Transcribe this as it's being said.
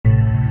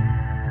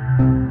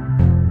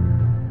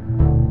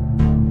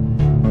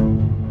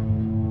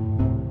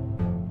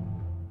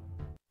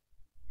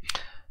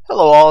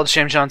all, it's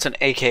James Johnson,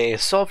 aka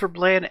Sulfur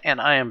Blade, and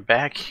I am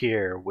back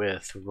here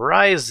with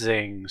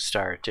Rising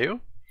Star 2.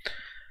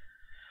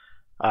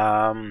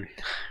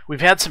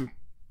 We've had some,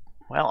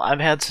 well, I've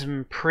had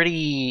some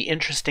pretty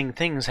interesting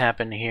things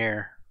happen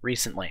here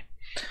recently.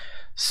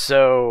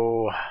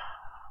 So,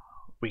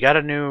 we got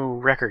a new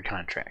record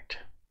contract,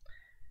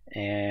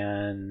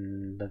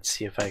 and let's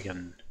see if I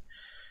can,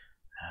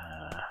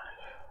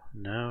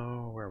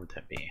 no, where would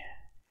that be?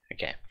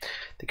 Okay,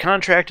 the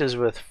contract is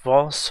with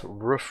False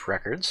Roof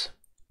Records,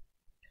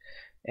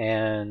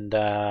 and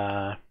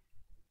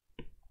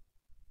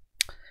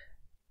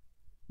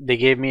they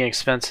gave me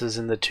expenses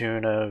in the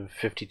tune of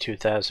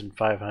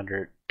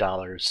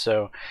 $52,500.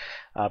 So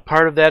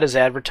part of that is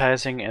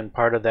advertising, and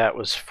part of that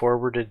was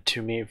forwarded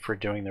to me for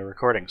doing the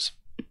recordings.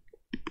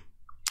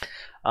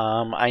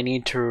 I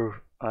need to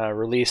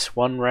release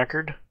one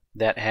record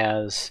that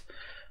has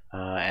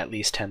at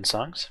least 10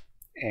 songs.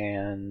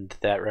 And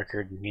that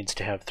record needs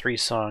to have 3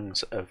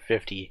 songs of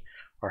 50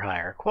 or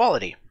higher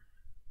quality.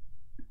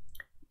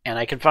 And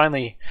I can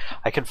finally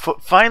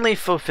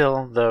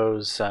fulfill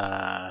those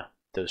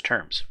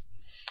terms.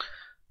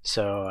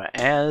 So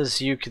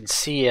as you can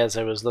see, as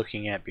I was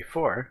looking at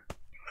before,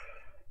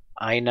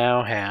 I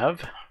now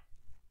have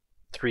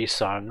 3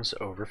 songs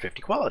over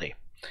 50 quality.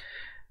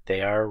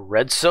 They are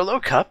Red Solo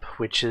Cup,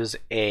 which is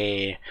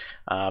a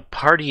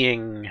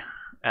partying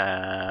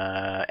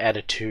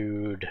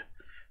attitude,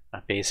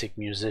 a basic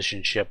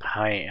musicianship,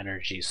 high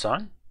energy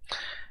song.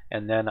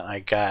 And then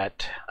I'd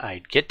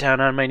Get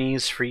Down on My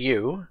Knees for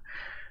You,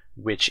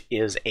 which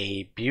is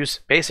a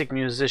basic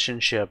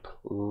musicianship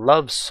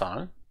love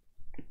song.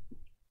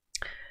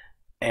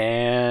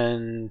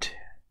 And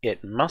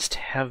It Must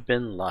Have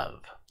Been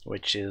Love,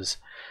 which is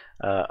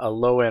a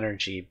low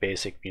energy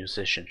basic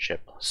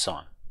musicianship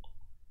song.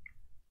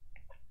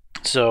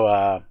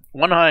 So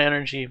 1 high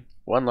energy,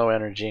 1 low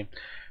energy,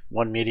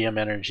 1 medium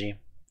energy,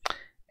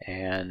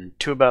 and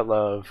 2 about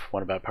love,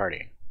 1 about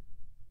partying.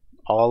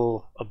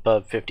 All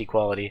above 50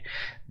 quality.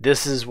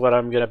 This is what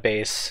I'm going to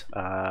base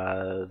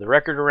the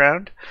record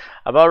around.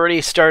 I've already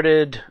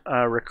started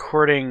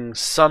recording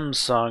some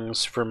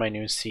songs for my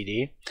new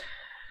CD.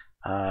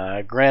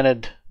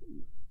 Granted,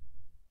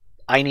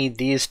 I need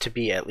these to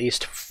be at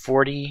least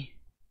 40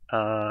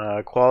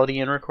 quality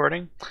in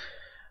recording.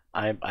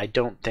 I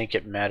don't think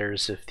it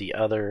matters if the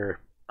other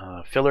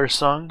filler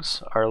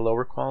songs are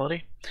lower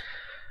quality.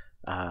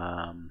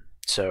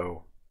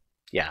 So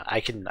yeah,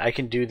 I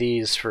can do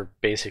these for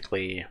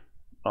basically,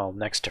 well,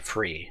 next to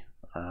free,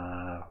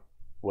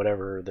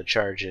 whatever the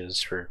charge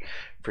is for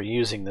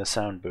using the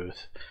sound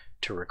booth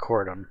to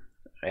record them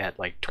at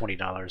like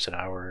 $20 an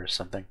hour or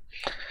something.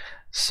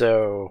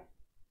 So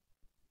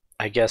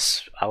I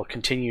guess I'll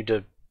continue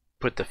to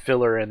put the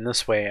filler in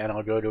this way, and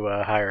I'll go to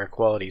a higher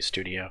quality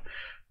studio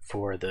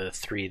for the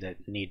 3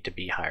 that need to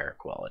be higher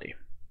quality.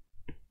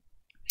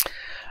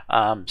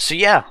 So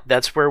yeah,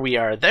 that's where we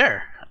are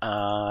there.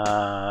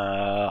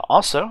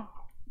 Also,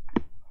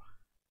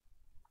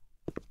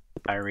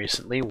 I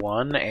recently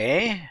won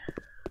a...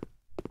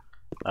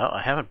 Oh,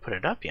 I haven't put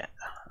it up yet.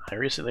 I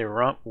recently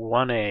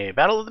won a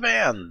Battle of the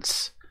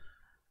Bands,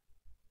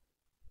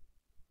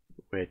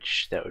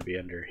 which that would be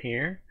under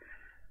here,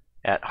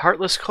 at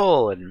Heartless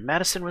Coal in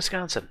Madison,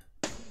 Wisconsin.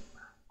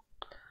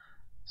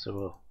 So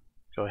we'll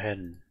go ahead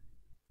and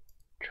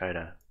try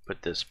to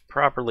put this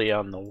properly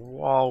on the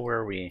wall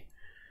where we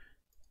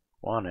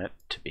want it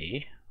to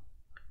be.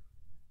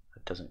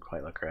 That doesn't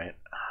quite look right.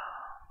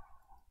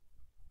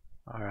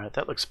 Alright,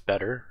 that looks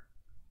better.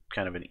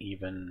 Kind of an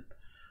even...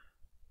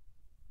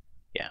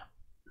 yeah.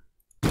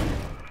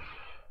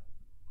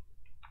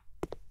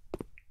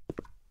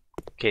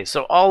 Okay,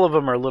 so all of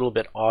them are a little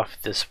bit off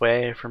this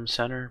way from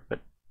center, but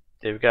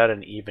they've got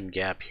an even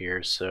gap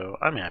here, so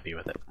I'm happy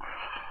with it.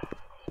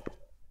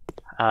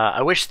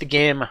 I wish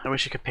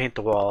I could paint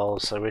the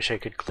walls. I wish I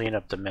could clean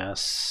up the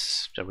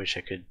mess. I wish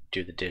I could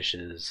do the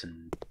dishes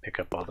and pick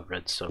up all the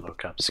red Solo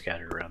cups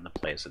scattered around the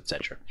place,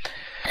 etc.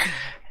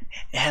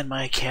 And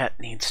my cat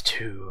needs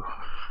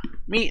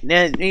me,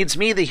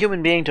 the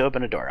human being, to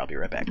open a door. I'll be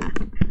right back.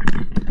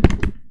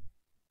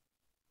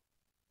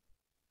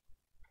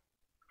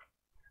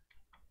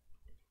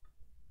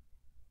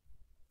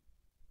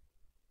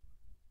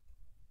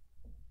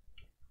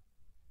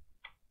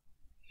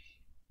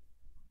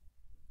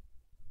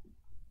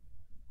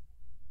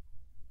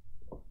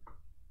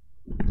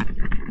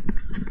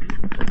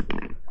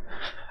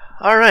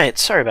 Alright,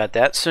 sorry about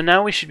that. So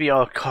now we should be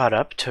all caught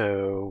up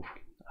to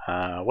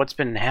what's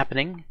been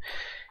happening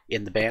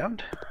in the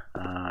band.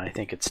 I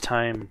think it's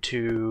time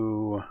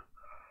to...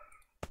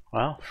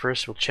 well,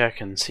 first we'll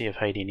check and see if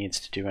Heidi needs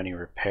to do any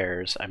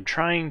repairs. I'm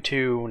trying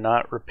to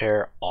not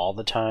repair all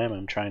the time.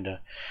 I'm trying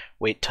to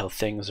wait till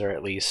things are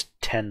at least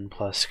 10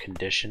 plus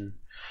condition,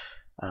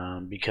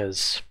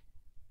 because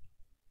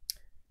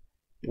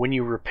when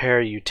you repair,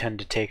 you tend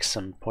to take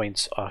some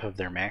points off of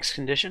their max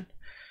condition.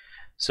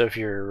 So if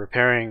you're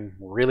repairing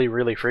really,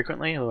 really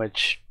frequently,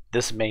 which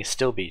this may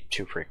still be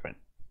too frequent,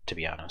 to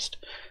be honest,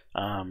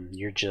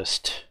 you're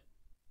just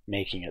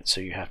making it so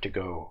you have to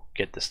go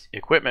get this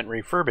equipment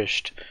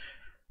refurbished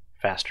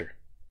faster.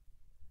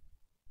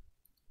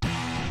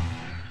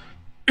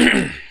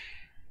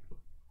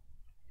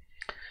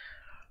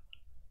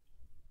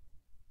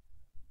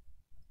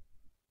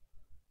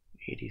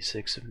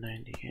 $86 of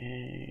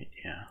 $98,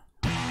 yeah.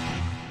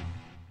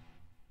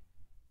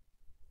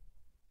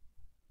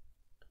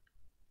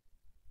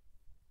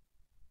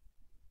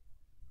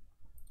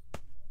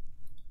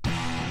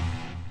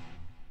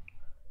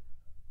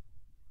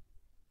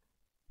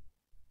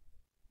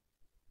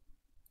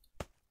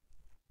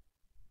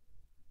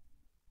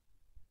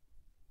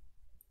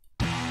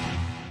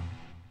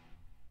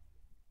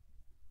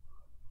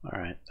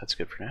 Alright, that's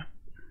good for now.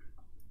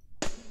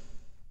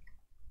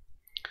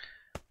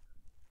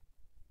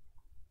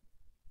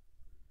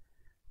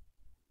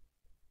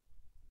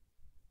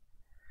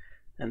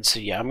 And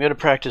so yeah, I'm going to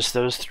practice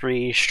those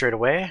three straight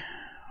away.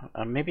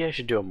 Maybe I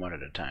should do them one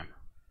at a time.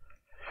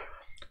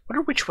 I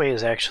wonder which way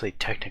is actually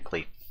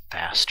technically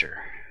faster.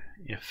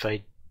 If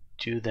I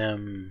do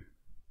them...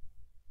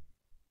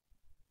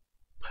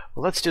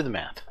 Well, let's do the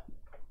math.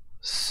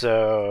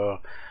 So...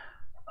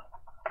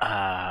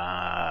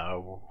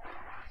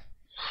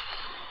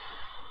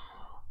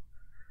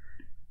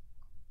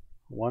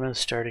 one is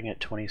starting at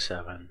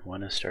 27,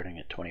 one is starting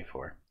at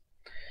 24,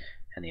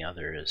 and the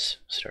other is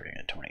starting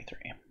at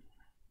 23.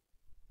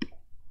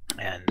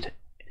 And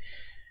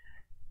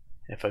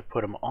if I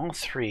put them all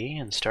three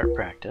and start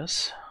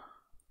practice,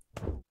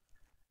 oh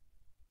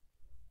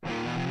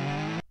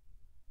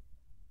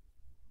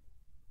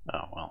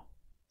well,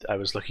 I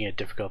was looking at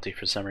difficulty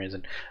for some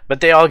reason,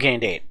 but they all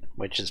gained 8,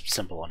 which is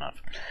simple enough.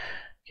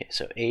 Okay,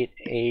 so 8,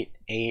 8,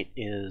 8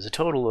 is a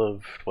total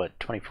of what,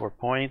 24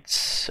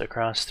 points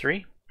across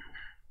 3.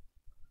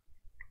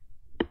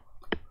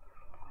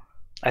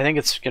 I think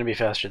it's going to be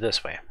faster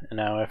this way. And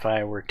now if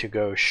I were to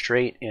go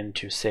straight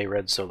into, say,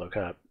 red solo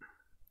cup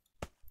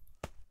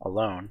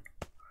alone,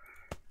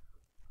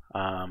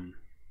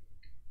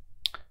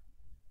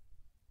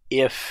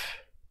 if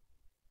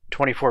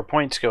 24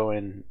 points go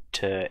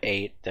into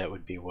 8, that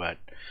would be what?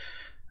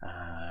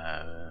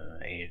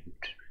 8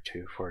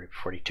 to 40,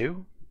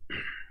 42?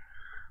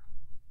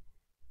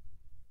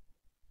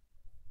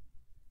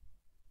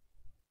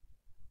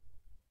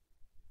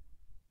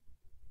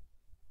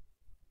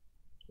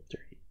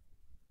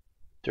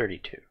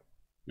 $32.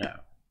 No.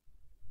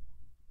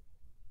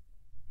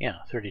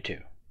 Yeah, 32.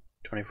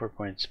 24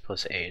 points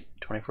plus 8.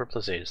 24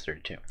 plus 8 is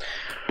 32.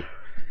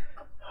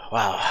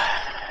 Wow.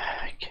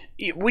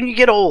 When you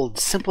get old,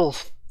 simple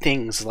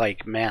things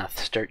like math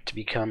start to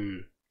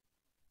become,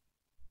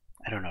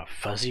 I don't know,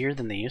 fuzzier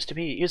than they used to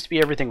be. It used to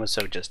be everything was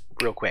so just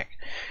real quick.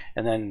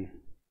 And then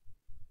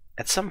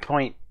at some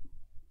point,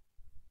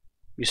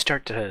 you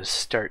start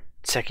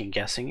second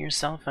guessing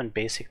yourself on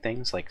basic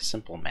things like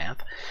simple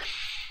math.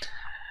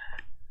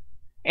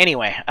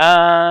 Anyway,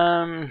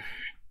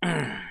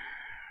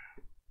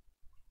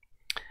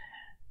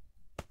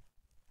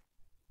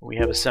 we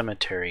have a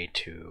cemetery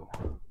to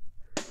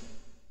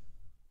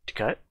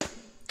cut.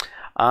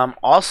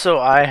 Also,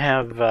 I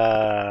have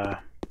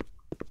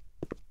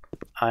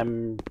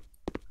I'm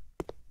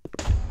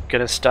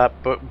gonna stop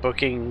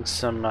booking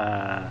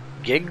some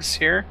gigs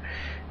here,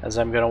 as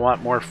I'm gonna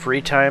want more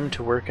free time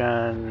to work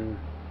on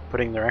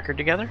putting the record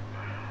together.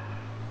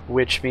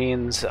 Which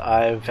means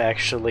I've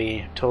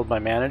actually told my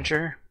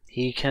manager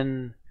he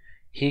can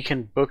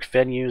book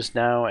venues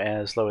now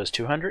as low as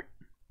 200,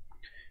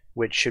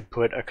 which should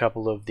put a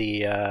couple of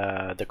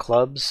the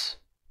clubs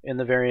in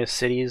the various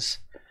cities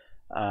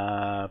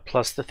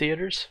plus the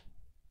theaters.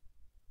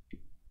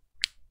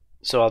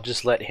 So I'll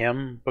just let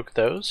him book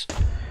those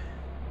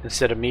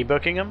instead of me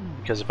booking them,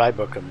 because if I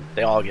book them,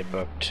 they all get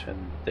booked,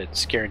 and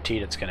it's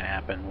guaranteed it's going to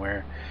happen.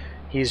 Where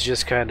he's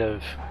just kind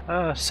of,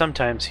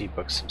 sometimes he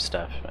books some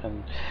stuff,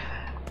 and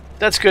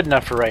that's good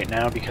enough for right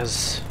now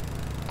because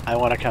I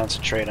want to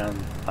concentrate on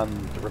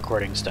the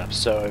recording stuff.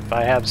 So if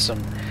I have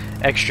some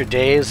extra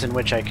days in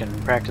which I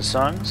can practice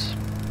songs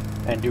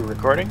and do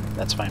recording,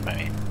 that's fine by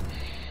me.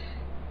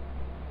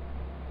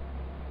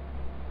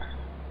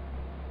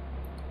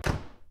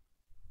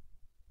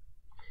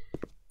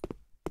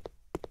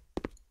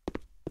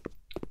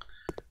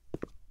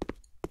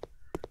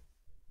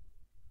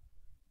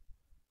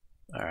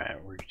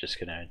 Alright, we're just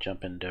going to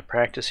jump into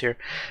practice here.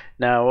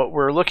 Now what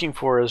we're looking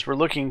for is we're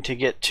looking to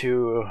get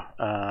to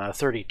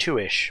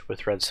 32-ish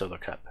with Red Solo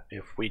Cup.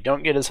 If we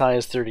don't get as high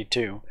as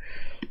 32,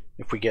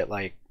 if we get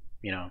like,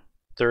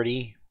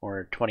 30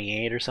 or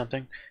 28 or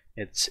something,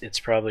 it's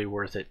probably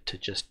worth it to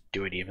just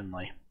do it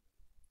evenly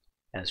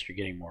as you're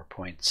getting more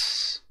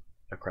points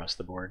across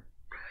the board.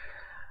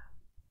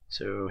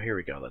 So here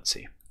we go, let's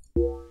see.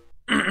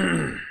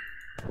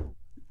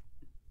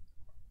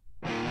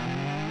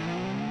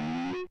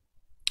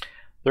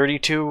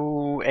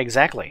 32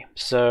 exactly,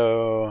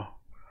 so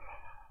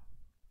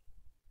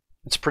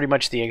it's pretty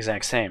much the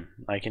exact same.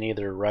 I can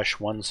either rush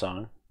one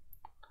song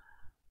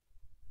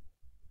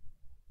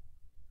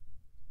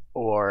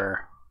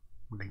or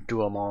do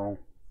them all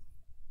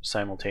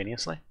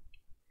simultaneously.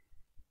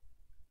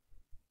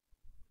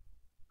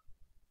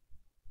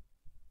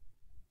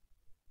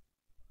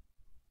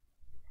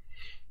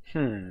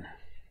 Hmm.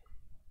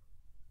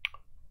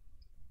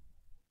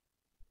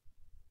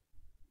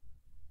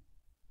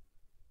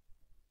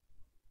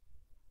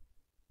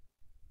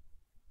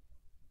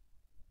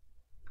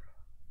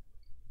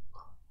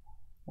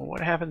 Well,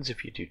 what happens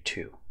if you do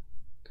 2?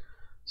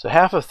 So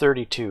half of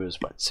 32 is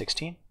what,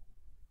 16?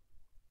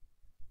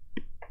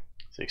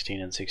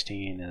 16 and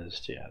 16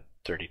 is, yeah,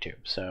 32.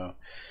 So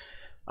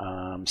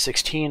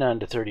 16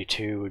 onto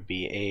 32 would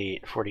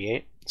be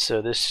 48.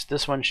 So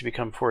this one should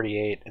become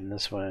 48, and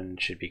this one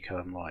should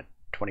become, what,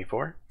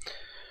 24?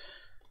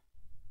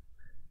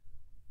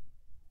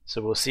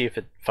 So we'll see if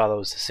it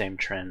follows the same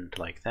trend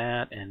like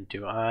that. And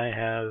do I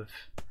have...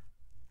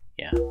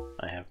 Yeah,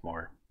 I have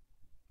more.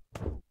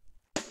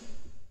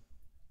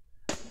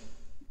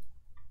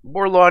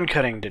 More lawn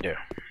cutting to do.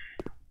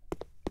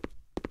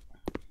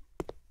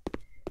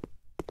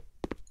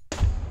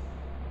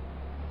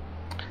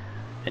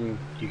 And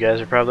you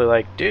guys are probably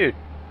like, dude,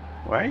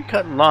 why are you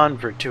cutting lawn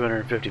for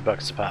 250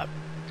 bucks a pop?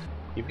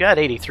 You've got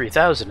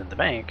 83,000 in the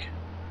bank.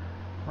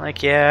 I'm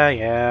like, yeah,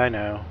 I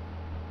know.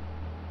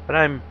 But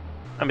I'm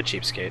a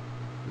cheapskate.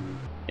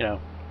 You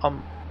know,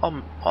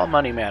 all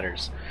money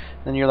matters.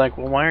 Then you're like,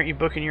 well, why aren't you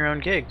booking your own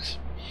gigs?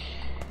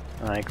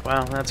 I'm like,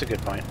 well, that's a good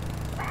point.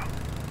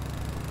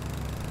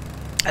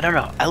 I don't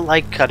know. I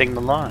like cutting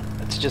the lawn.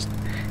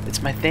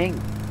 It's my thing.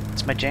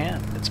 It's my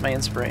jam. It's my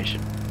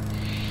inspiration.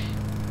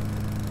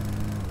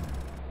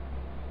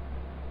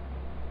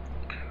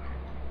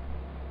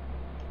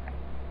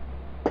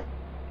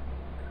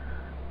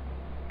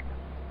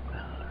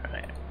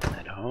 Alright,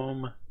 at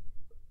home.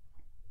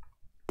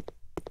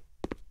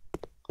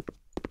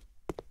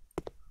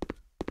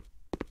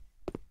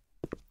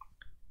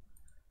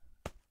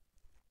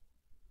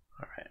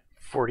 Alright,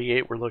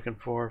 48 we're looking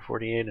for.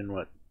 48 and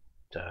what?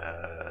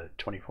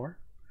 24?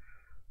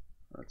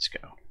 Let's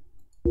go.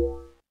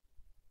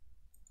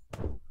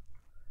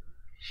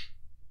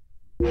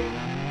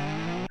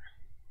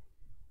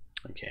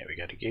 Okay, we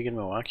got a gig in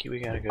Milwaukee we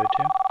gotta go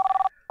to.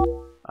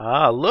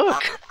 Ah,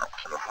 look!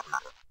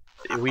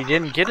 We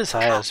didn't get as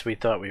high as we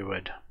thought we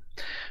would.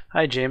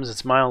 Hi James,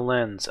 it's Mile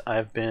Lens.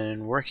 I've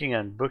been working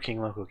on booking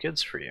local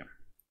kids for you.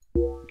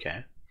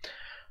 Okay.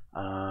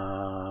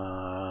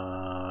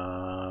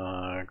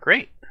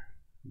 Great.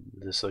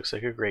 This looks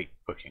like a great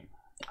booking.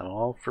 I'm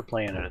all for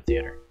playing at a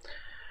theater.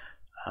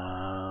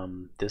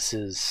 This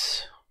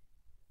is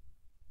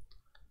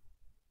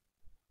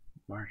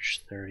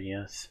March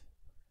 30th.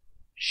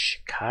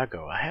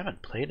 Chicago. I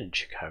haven't played in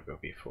Chicago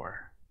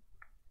before.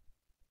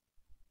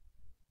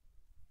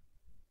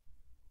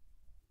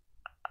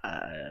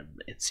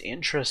 It's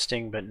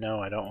interesting, but no,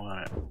 I don't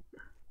want it.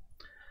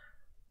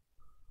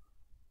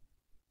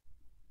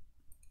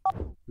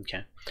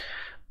 Okay.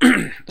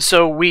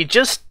 So we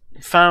just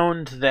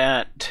found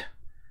that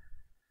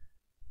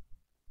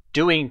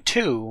doing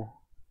 2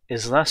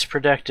 is less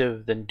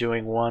productive than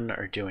doing 1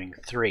 or doing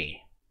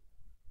 3.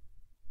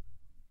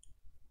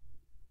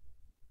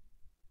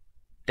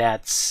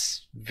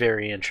 That's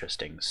very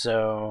interesting.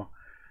 So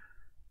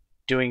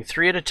doing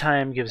 3 at a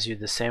time gives you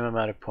the same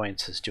amount of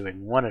points as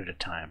doing 1 at a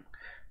time,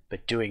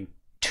 but doing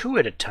 2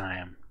 at a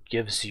time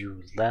gives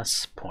you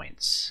less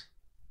points.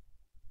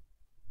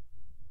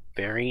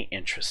 Very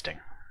interesting.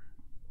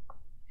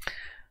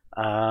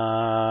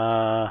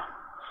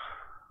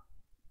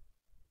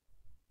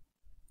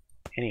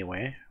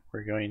 Anyway,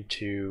 we're going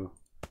to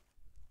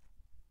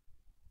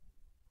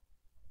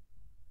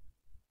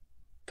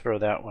throw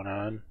that one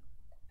on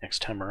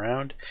next time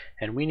around.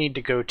 And we need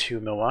to go to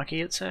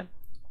Milwaukee, it said?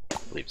 I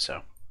believe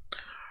so.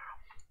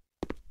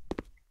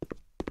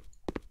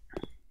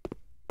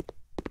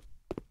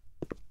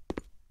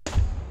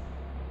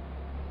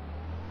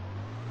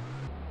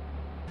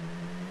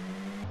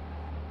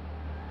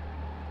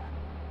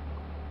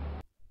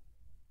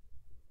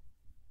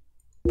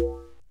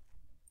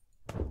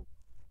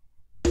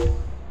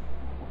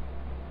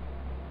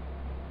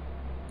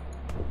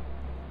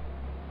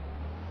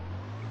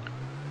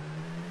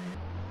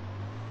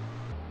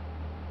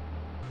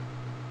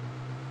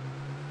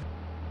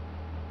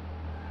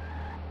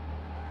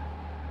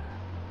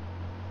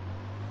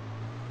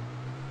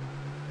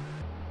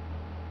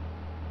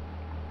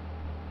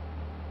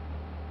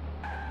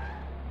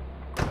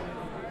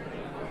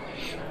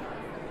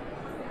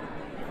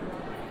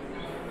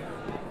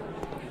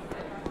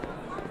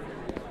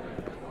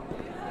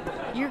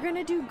 You're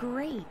gonna do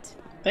great.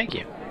 Thank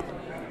you.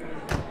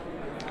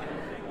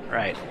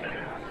 Right.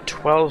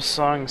 12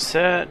 song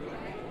set.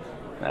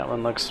 That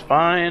one looks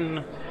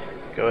fine.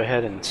 Go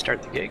ahead and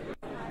start the gig.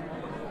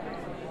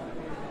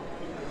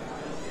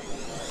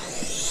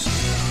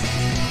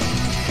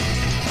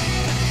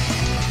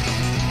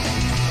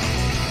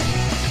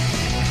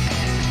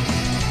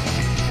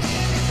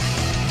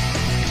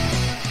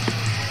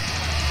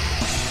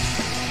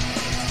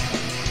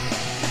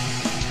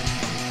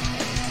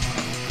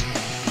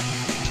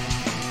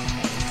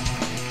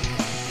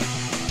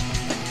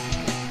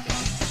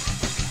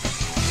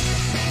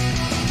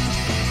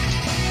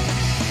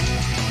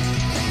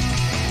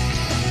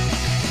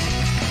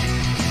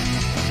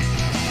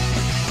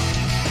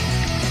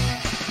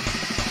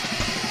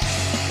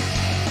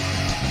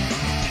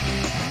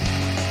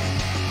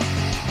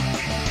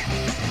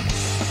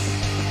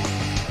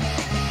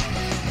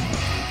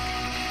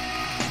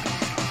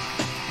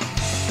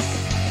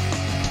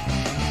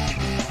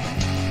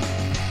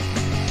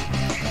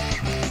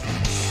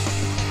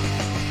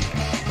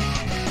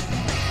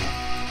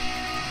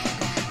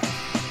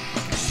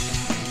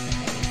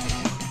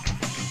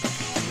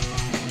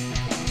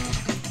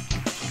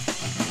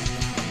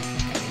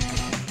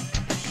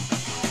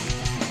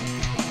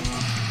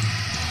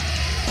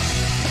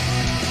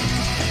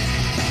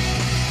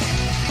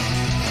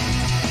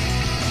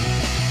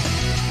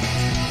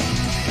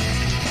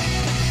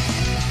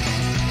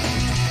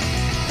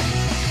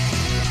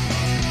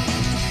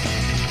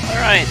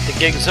 Alright, the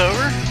gig's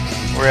over.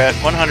 We're at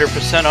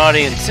 100%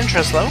 audience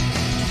interest level.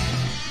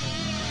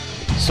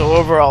 So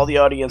overall, the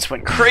audience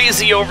went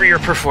crazy over your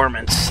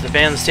performance. The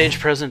band stage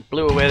present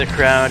blew away the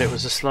crowd. It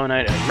was a slow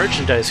night at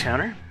merchandise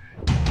counter.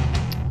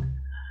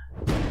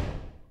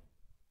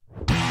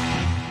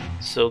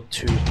 Sold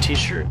 2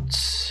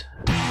 t-shirts.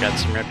 Got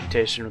some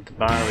reputation with the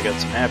bar. We got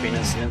some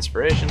happiness and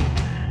inspiration.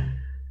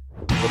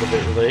 A little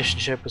bit of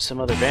relationship with some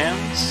other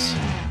bands.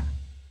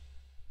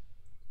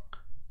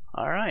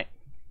 Alright.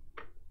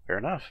 Fair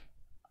enough.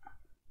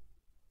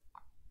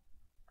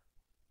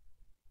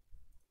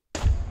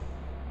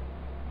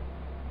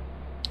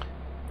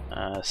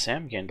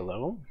 Sam gained a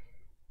level.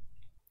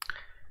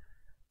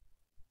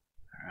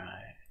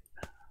 Alright.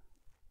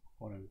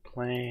 1 in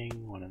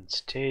playing, 1 in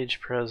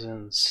stage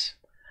presence.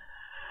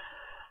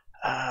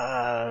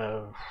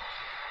 1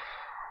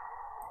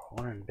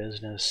 in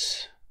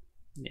business.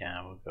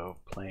 Yeah, we'll go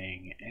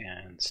playing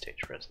and stage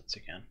presence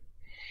again.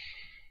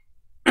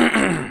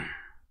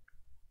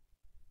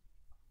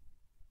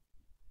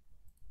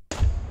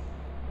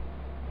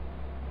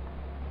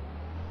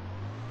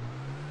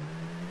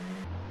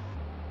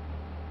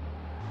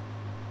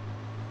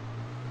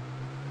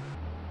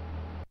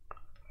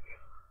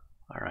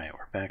 Alright,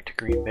 we're back to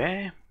Green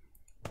Bay.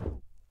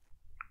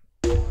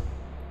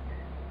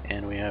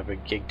 And we have a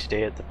gig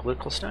today at the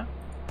political stop.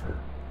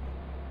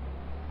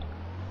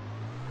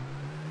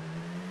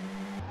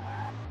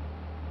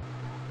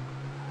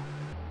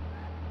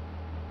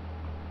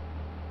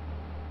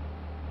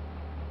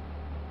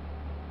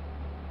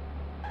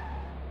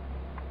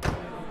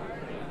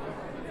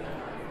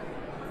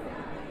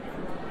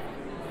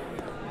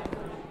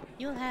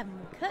 You'll have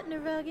them cutting a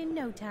rug in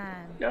no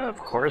time. Of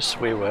course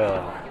we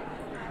will.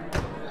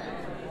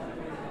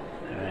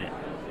 Alright,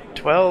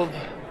 12.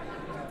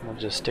 We'll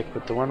just stick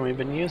with the one we've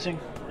been using.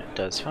 It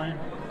does fine. In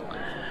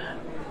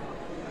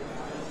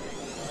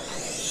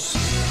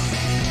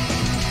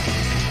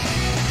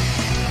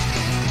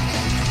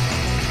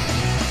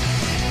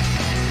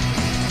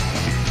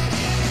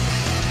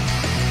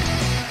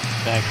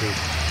fact, we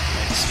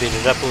might speed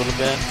it up a little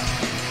bit.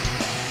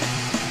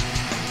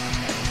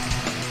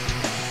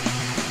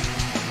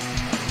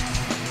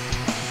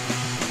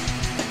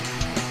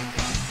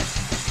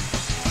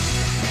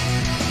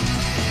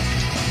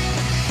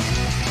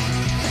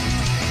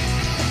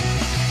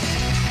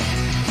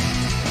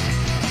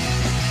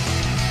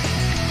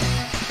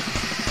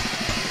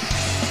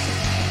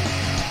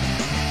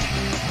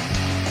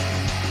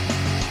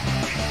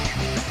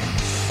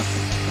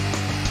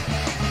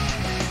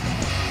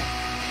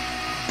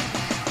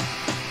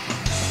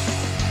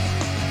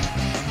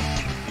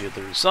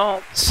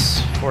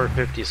 Results.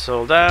 450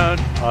 sold out.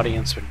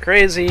 Audience went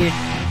crazy.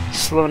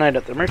 Slow night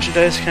at the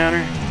merchandise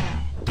counter.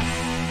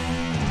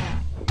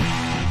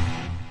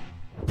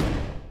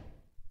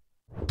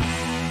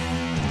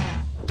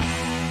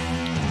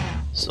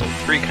 Sold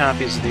 3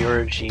 copies of the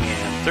Orgy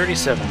and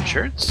 37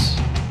 shirts.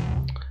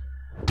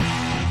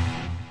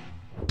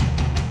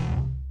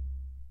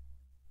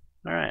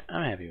 Alright,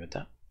 I'm happy with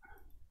that.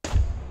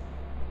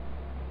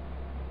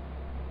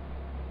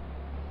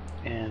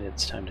 And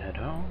it's time to head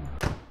home.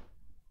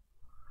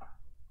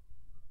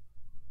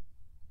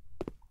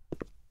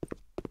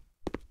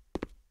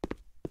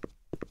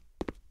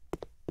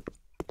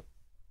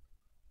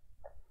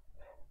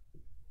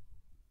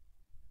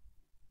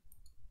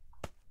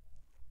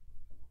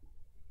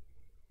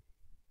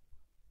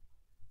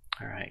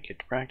 Alright, get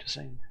to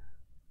practicing.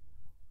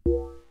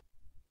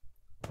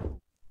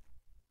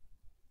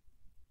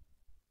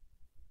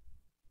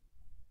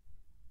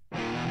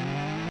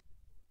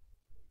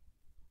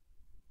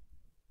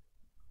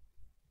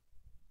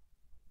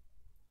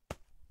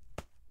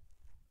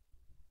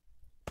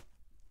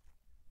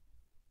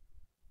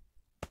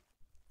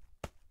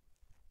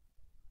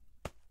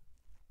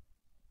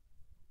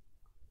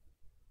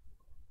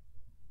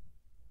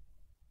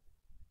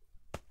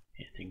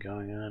 Anything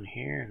going on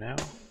here? No?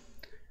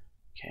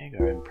 Okay,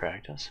 go ahead and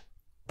practice.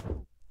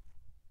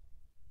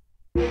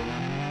 Okay,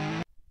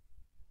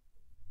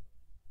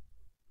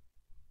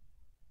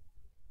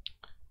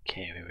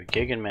 we have a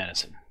gig in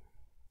Madison.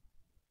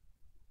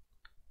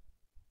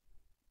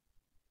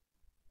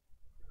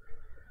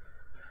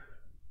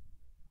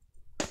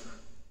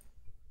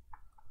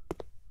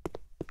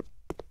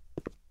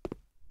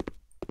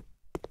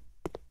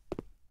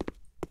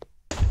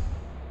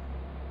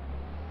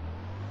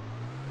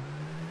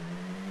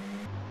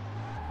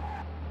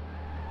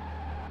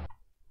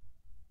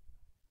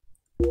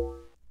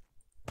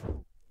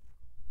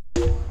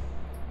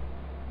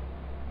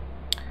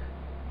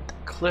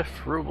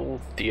 Cliff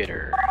Rubel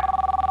Theater.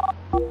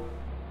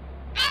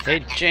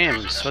 Hey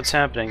James, what's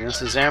happening?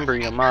 This is Amber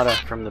Yamada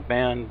from the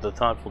band The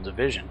Thoughtful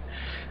Division.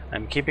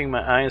 I'm keeping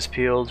my eyes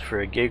peeled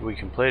for a gig we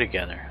can play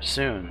together.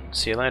 Soon.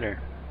 See you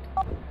later.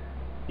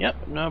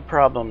 Yep, no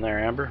problem there,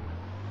 Amber.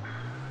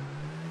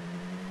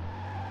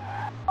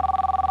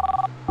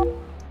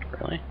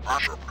 Really?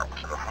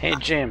 Hey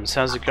James,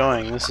 how's it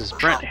going? This is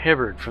Brent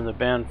Hibbard from the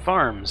band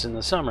Farms in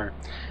the Summer.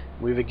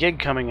 We have a gig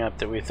coming up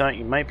that we thought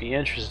you might be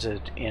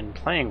interested in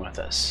playing with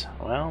us.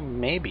 Well,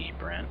 maybe,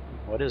 Brent.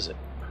 What is it?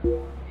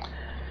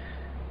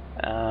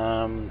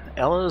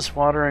 Ella's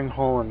Watering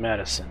Hole in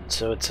Madison.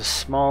 So it's a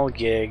small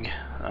gig,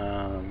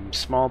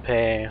 small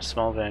pay,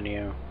 small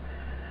venue.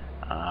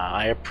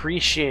 I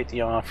appreciate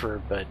the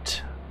offer,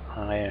 but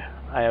I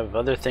have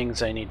other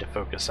things I need to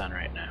focus on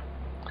right now.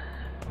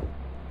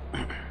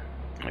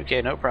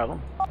 Okay, no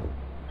problem.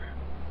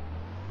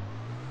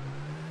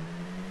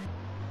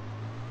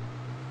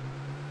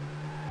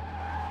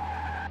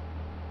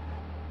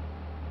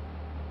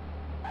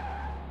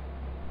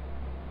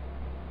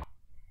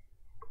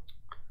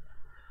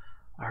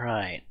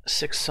 Alright,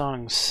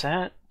 6-song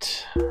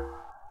set.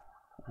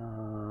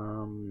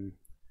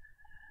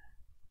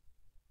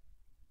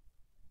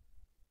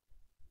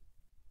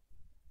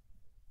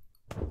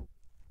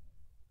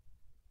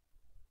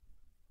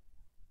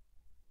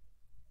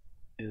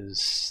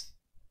 Is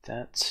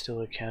that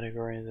still a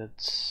category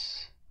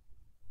that's...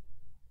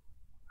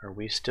 Are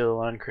we still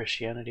on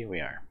Christianity? We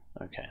are.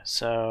 Okay,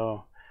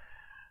 so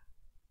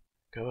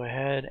go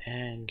ahead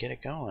and get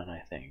it going,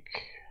 I think.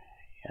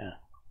 Yeah.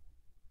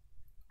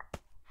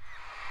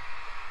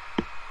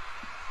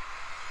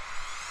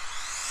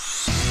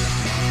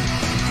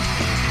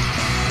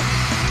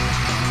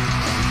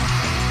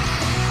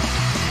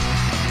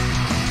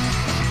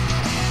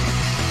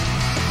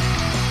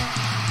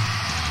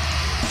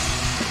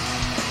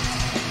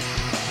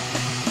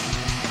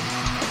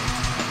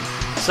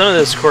 Some of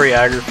this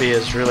choreography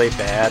is really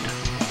bad.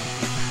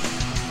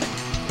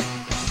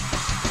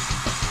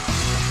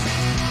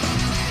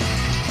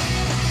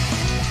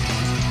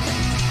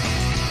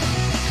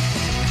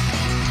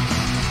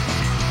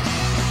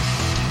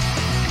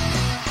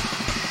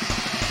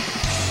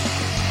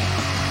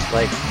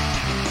 Like,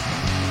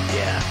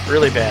 yeah,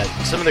 really bad.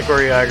 Some of the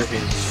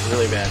choreography is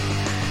really bad.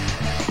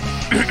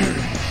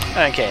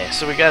 Okay,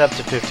 so we got up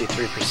to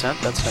 53%.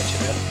 That's not too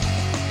bad.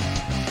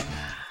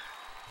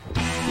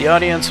 The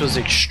audience was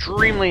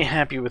extremely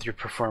happy with your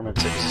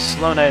performance. It was a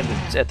slow night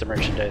at the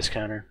merchandise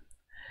counter.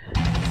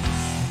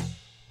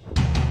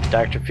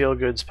 Dr.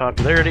 Feelgood's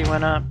popularity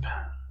went up.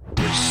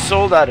 We're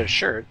sold out of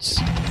shirts.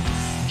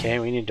 Okay,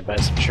 we need to buy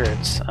some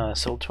shirts.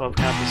 Sold 12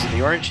 copies of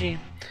the orgy.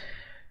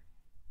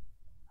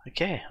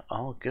 Okay,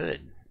 all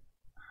good.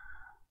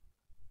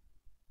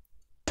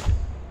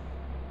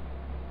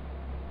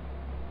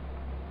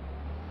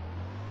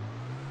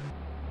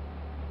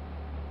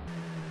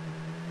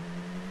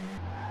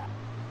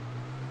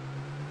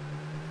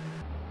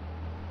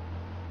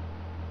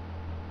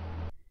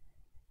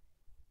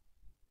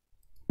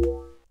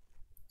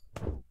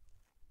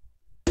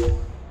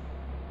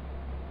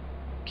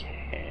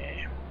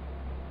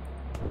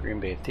 Green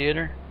Bay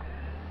Theater.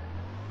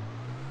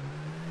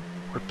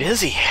 We're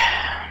busy.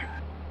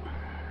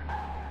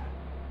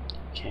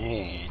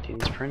 Okay,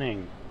 Dean's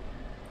printing.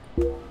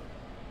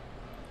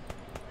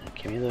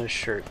 Give me those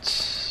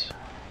shirts.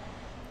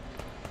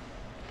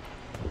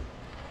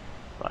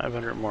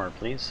 500 more,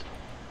 please.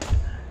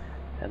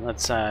 And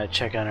let's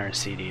check on our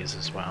CDs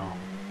as well.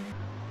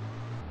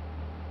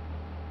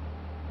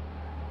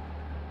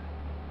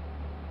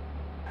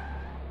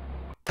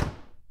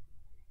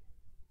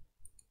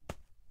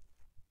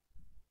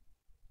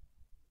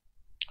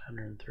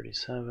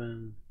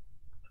 $137.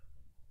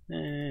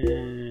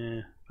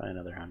 Buy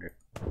another 100.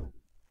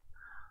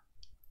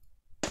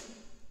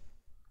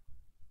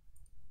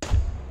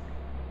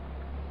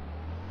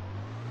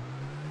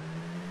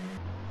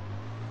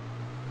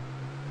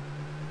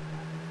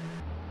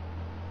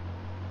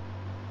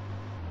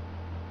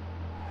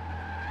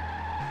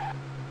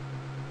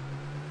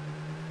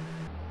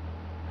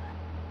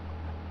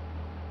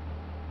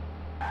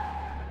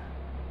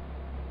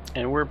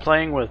 And we're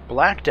playing with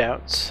Blacked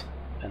Outs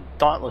and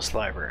Thoughtless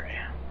Library.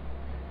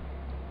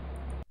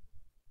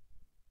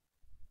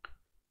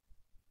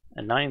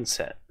 A 9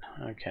 set.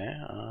 Okay.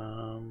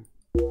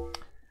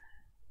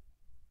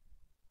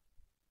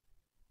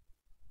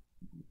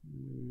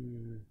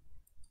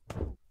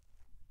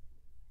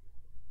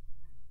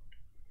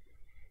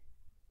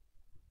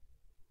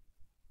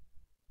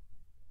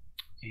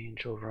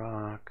 Angel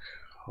Rock,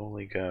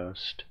 Holy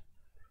Ghost.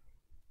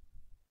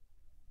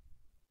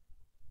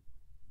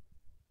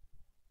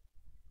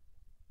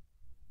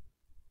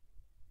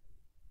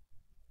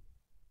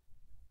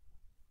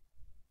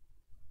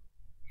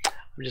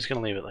 I'm just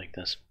going to leave it like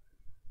this.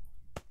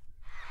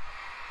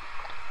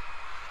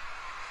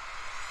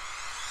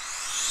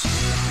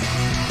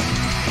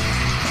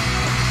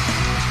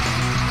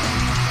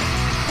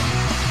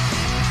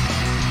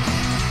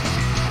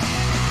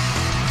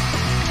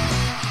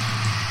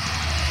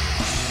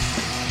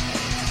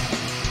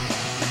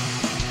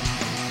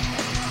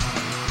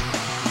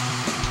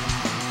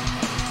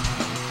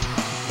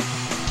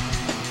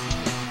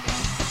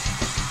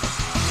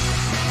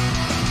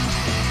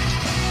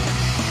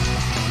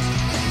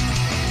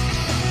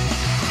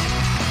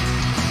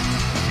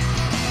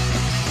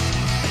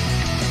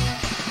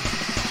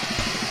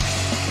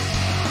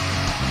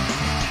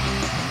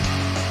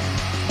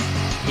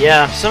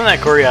 Yeah, some of that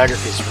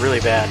choreography is really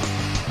bad.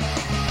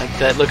 Like,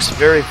 that looks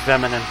very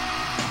feminine.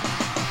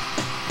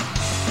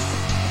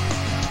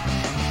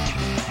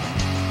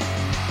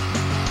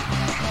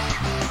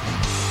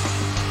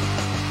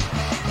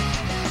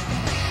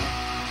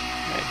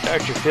 Right,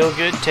 Dr.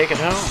 Feelgood, take it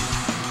home.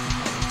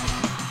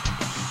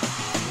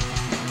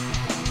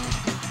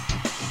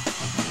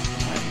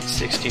 Right,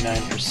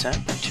 69%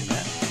 for 2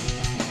 men.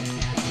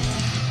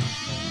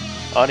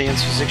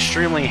 Audience was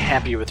extremely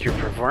happy with your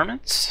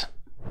performance.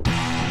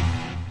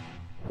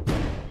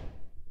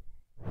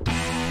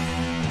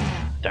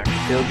 Dr.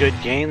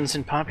 Feelgood gains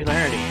in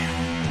popularity.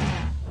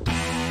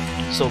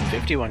 Sold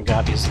 51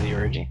 copies of the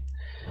orgy.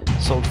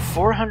 Sold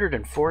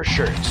 404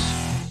 shirts.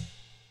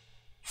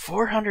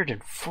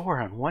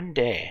 404 on one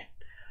day.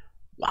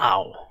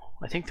 Wow.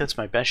 I think that's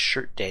my best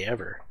shirt day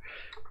ever.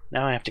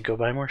 Now I have to go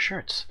buy more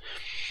shirts.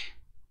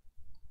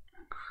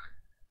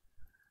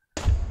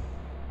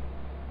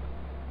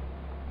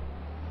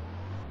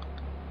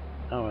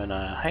 Oh, and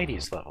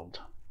Heidi's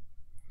leveled.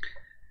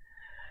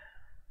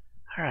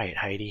 Alright,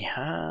 Heidi.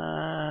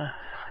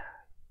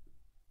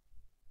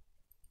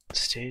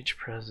 Stage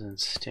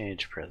presence,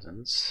 stage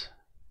presence.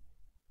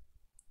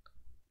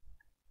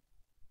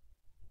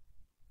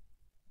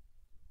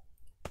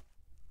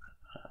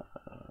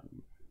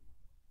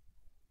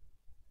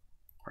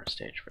 Or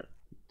stage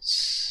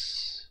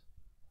presence.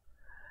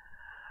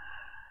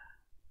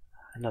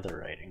 Another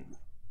writing.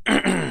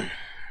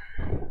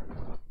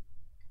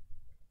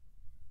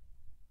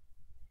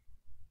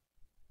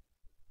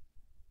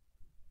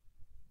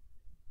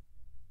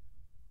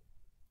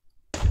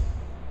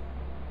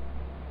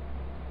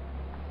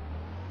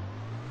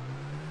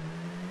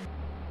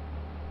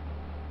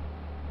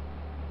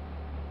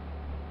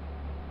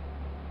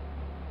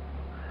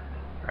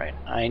 Right,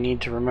 I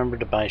need to remember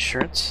to buy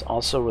shirts.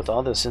 Also, with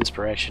all this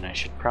inspiration, I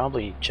should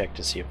probably check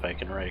to see if I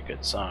can write a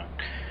good song.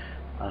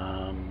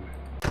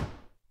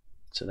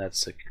 So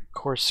that's, of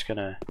course,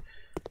 gonna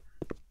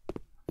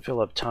fill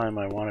up time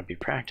I want to be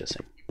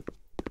practicing.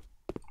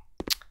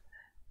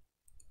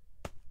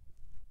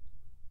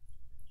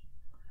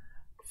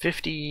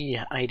 "50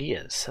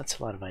 ideas." That's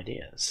a lot of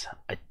ideas.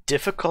 A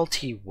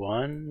difficulty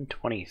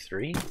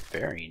 123.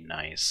 Very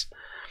nice.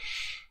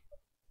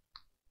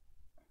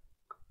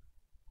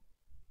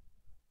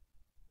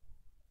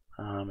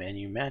 And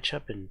you match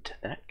up into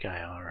that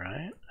guy, all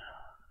right.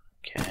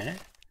 Okay.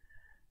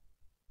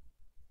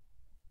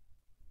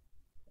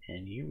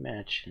 And you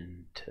match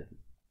into,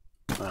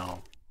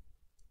 well,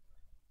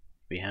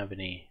 do we have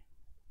any?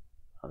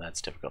 Oh,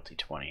 that's difficulty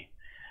 20.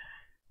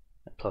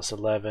 Plus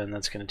 11,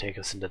 that's going to take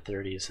us into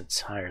 30s.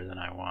 It's higher than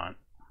I want.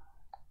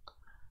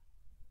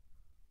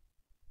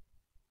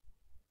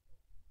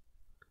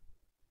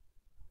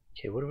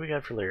 Okay, what do we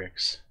got for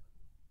lyrics?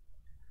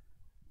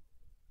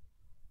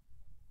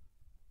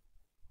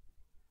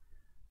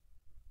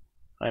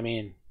 I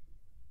mean,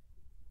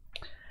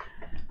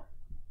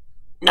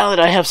 now that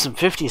I have some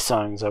 50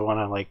 songs, I want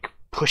to like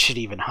push it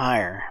even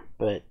higher,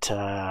 but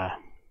I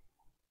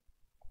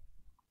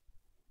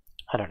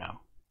don't know.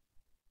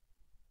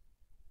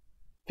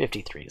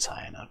 53 is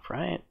high enough,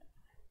 right?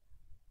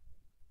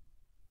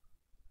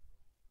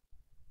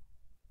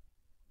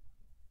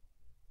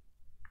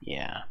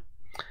 Yeah.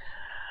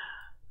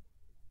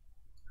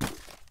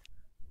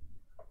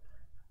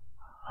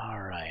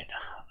 All right,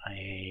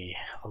 a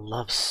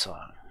love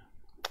song.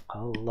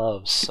 A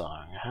love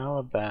song. How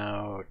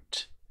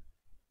about...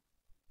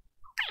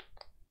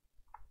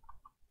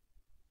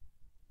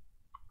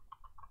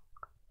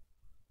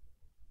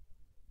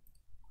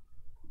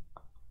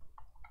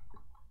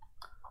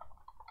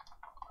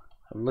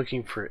 I'm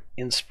looking for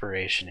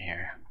inspiration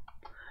here.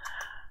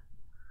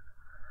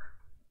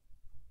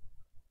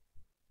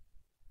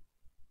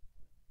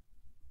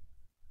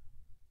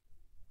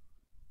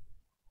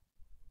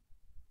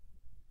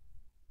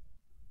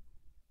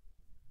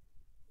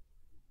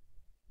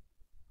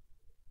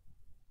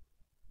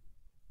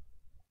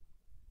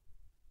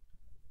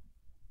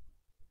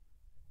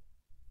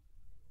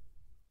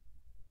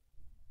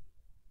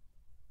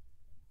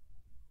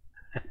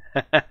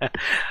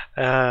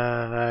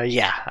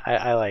 Yeah,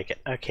 I like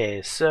it.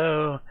 Okay,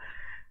 so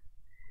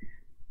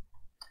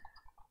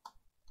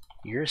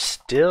you're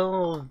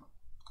still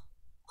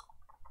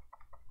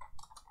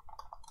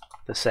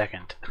the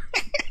second.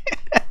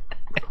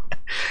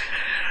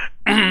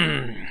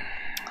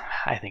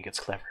 I think it's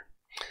clever.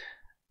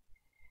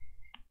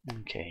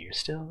 Okay, you're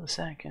still the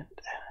second.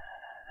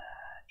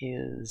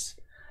 Is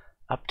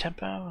up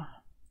tempo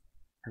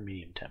or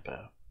medium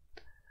tempo?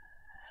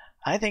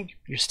 I think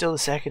You're Still the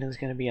Second is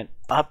going to be an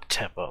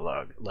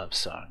up-tempo love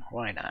song.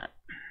 Why not?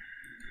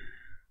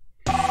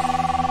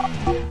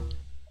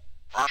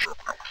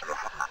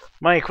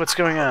 Mike, what's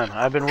going on?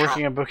 I've been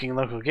working on booking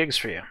local gigs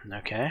for you.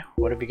 Okay,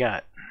 what have you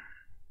got?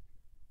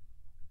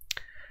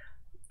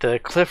 The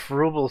Cliff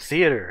Rubel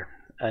Theater.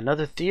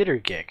 Another theater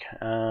gig.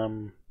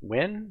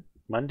 When?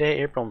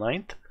 Monday, April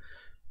 9th?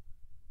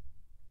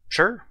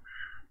 Sure.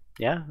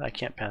 Yeah, I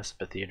can't pass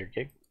up a theater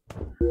gig.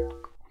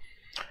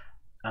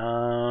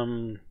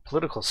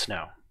 Political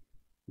Snow.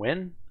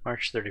 When?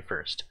 March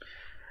 31st.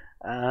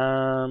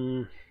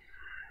 For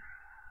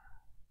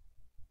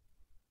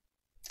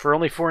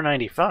only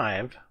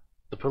 $4.95,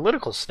 the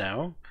political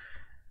snow.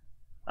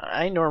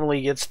 I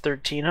normally gets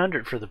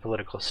 $1,300 for the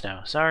political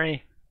snow.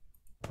 Sorry,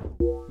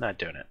 not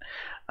doing it.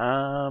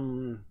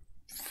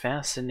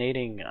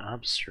 Fascinating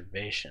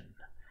observation.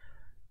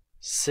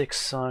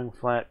 6-song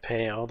flat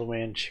pay all the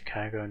way in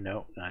Chicago.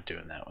 Nope, not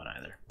doing that one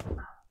either.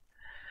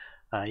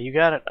 You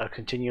got it. I'll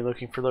continue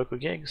looking for local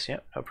gigs.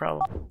 Yep, no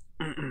problem.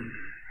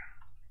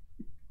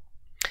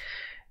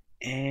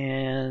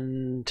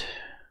 And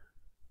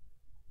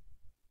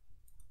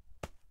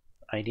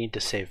I need to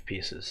save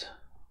pieces.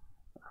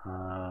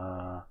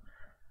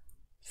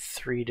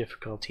 3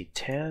 difficulty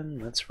 10.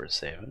 That's worth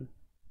saving.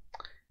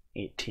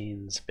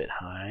 18's a bit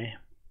high.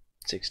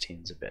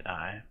 16's a bit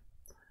high.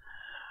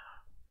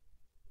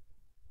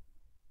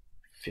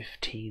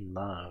 15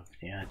 love.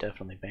 Yeah,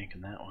 definitely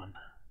banking that one.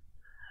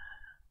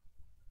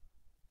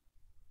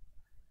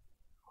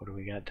 What do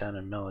we got down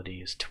in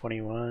melodies?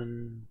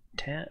 21,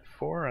 10,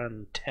 4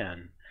 on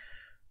 10.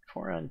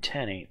 4 on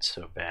 10 ain't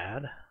so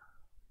bad.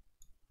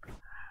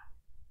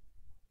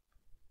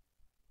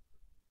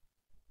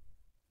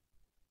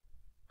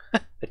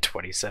 The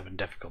 27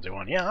 difficulty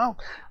one. Yeah, I'll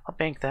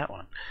bank that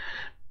one.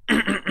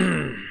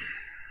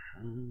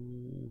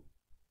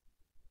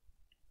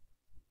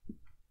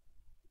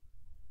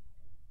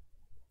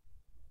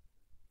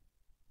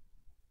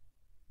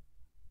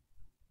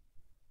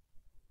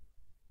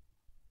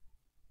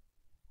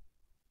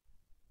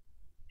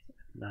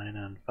 9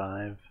 on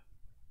 5.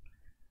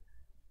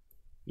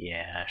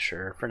 Yeah,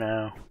 sure. For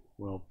now,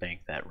 we'll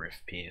bank that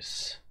riff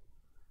piece.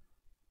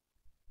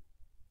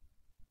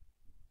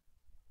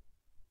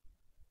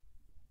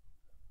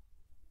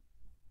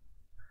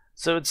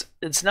 So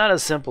it's not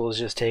as simple as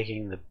just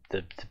taking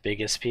the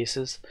biggest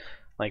pieces.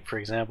 Like, for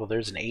example,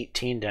 there's an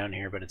 18 down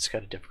here, but it's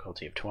got a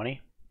difficulty of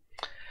 20.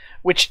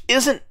 Which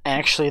isn't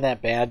actually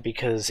that bad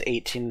because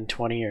 18 and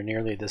 20 are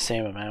nearly the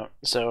same amount.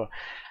 So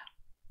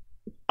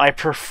I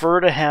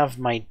prefer to have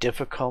my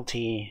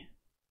difficulty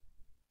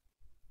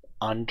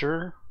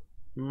under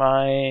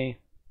my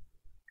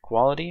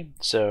quality.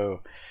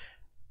 So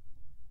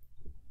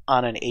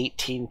on an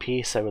 18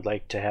 piece, I would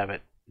like to have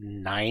it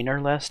 9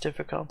 or less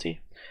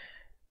difficulty.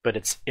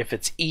 But if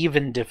it's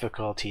even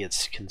difficulty,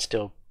 it can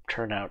still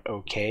turn out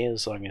okay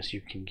as long as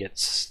you can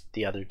get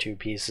the other 2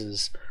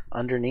 pieces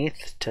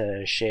underneath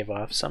to shave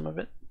off some of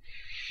it.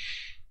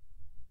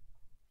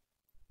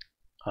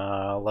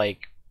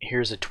 Like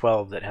here's a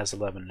 12 that has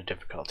 11 in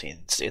difficulty.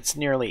 It's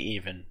nearly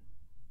even.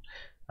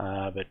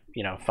 But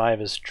you know,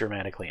 5 is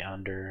dramatically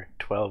under,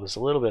 12 is a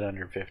little bit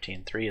under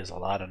 15, 3 is a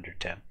lot under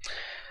 10.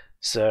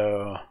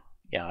 So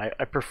yeah,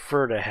 I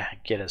prefer to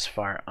get as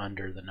far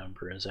under the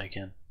number as I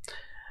can.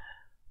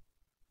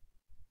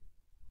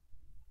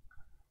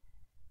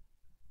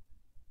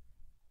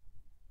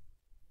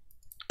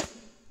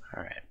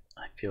 Alright,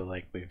 I feel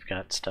like we've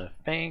got stuff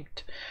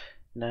banked.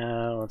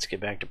 Now let's get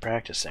back to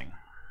practicing.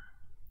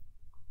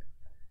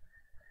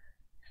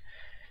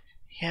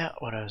 Yeah,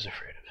 what I was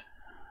afraid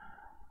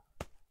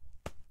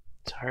of.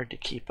 It's hard to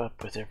keep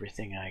up with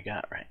everything I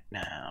got right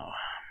now.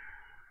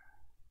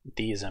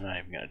 These I'm not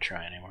even going to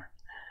try anymore.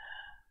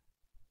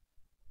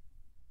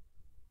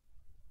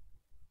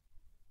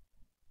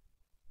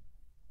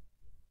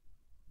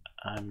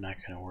 I'm not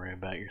going to worry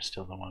about You're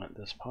Still the One at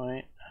this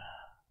point.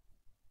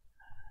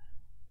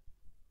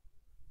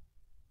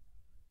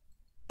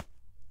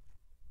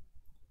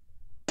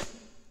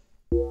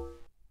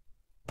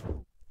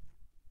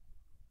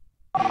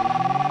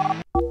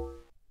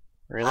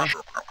 Really?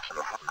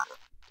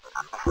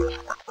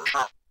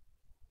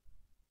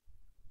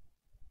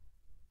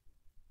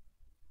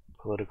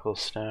 Political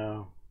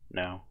snow?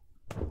 No.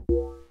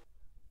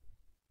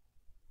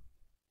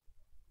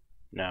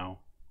 No.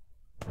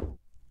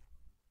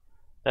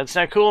 That's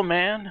not cool,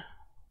 man.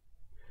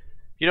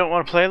 If you don't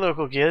want to play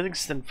local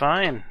gigs, then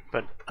fine.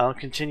 But I'll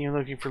continue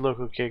looking for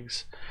local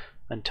gigs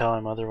until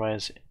I'm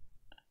otherwise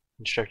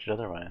instructed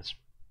otherwise.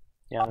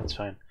 Yeah, that's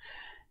fine.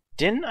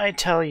 Didn't I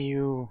tell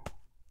you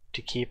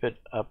to keep it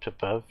up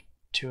above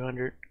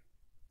 200?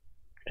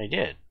 I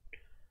did.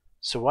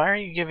 So why are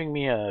you giving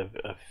me a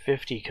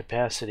 50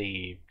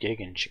 capacity gig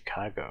in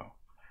Chicago?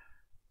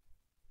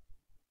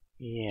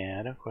 Yeah,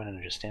 I don't quite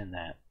understand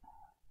that.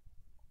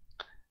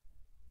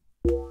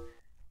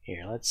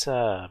 Here, let's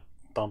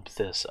bump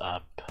this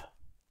up.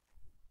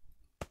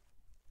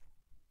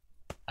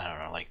 I don't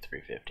know, like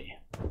 350.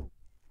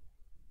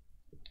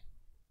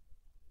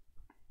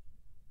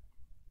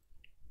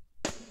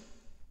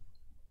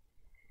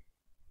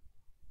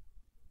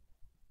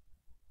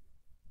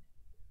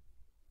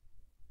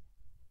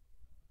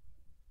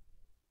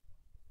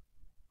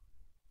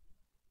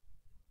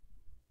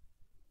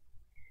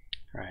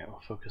 Alright, we'll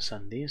focus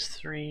on these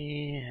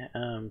 3.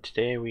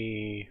 Today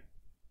we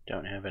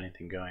don't have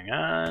anything going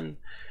on.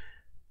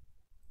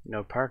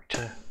 No park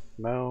to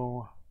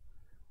mow.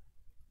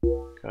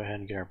 Go ahead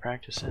and get our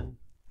practice in.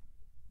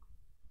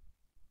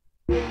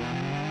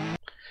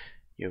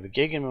 You have a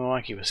gig in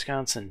Milwaukee,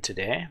 Wisconsin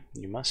today.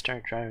 You must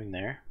start driving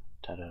there.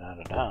 Da da da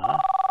da da.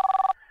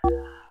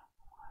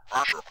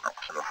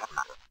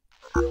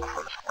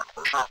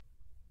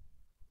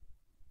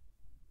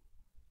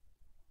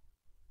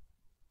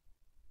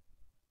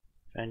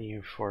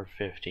 Venue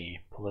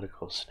 450,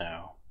 political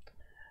snow.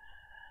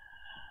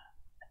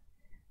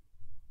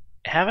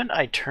 Haven't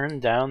I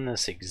turned down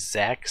this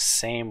exact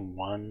same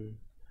one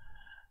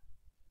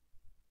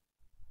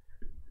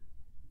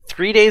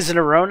 3 days in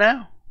a row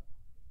now?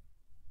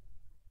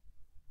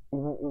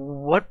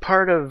 What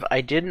part of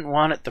I didn't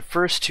want it the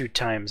first 2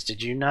 times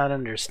did you not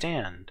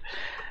understand?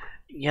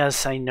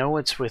 Yes, I know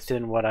it's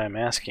within what I'm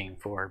asking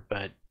for,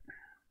 but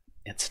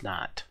it's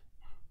not.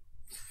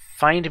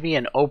 Find me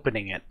an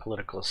opening at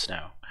political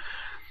snow.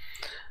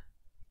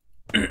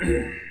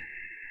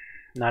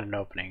 Not an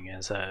opening,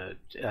 as a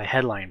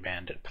headline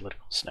band at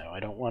political snow. I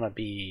don't want to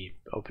be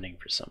opening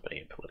for somebody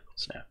at political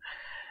snow.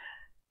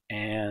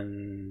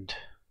 And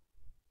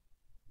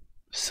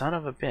son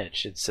of a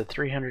bitch, it's a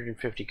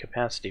 350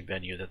 capacity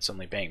venue that's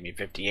only paying me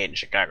 58 in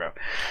Chicago.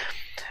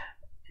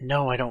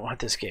 No, I don't want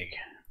this gig.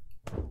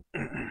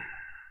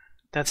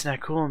 That's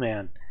not cool,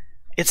 man.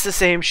 It's the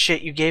same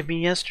shit you gave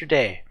me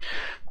yesterday.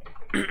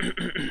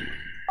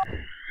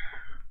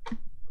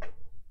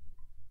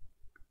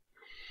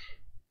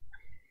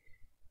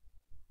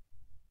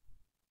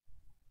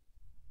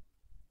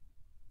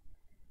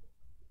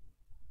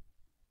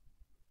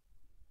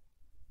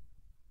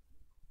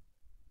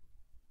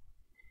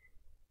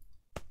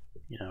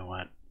 You know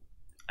what?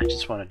 I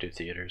just want to do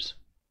theaters.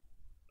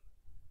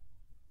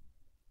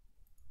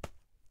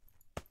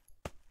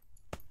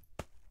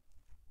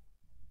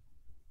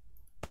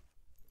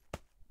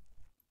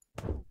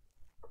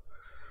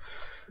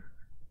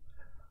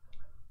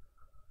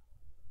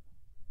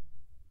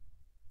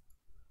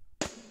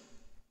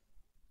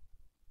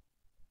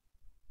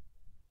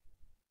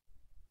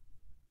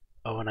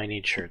 Oh, and I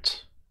need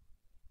shirts.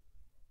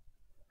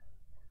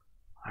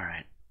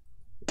 Alright.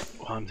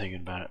 While I'm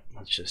thinking about it,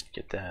 let's just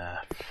get the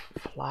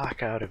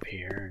flock out of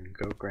here and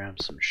go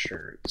grab some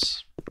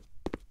shirts.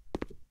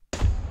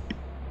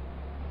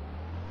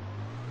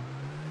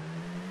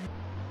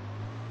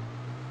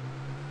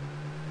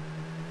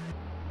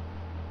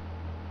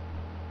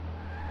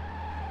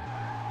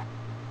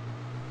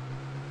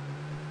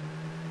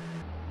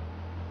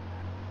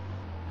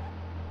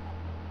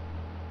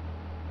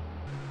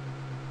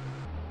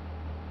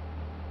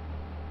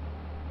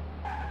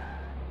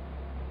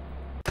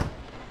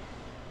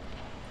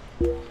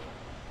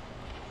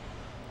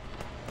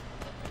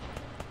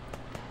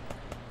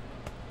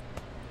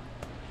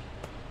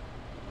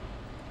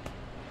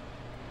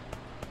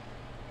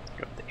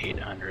 Go with the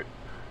 800.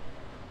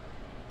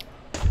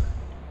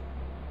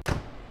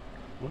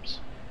 Whoops.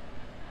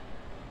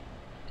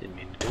 Didn't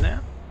mean to do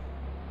that.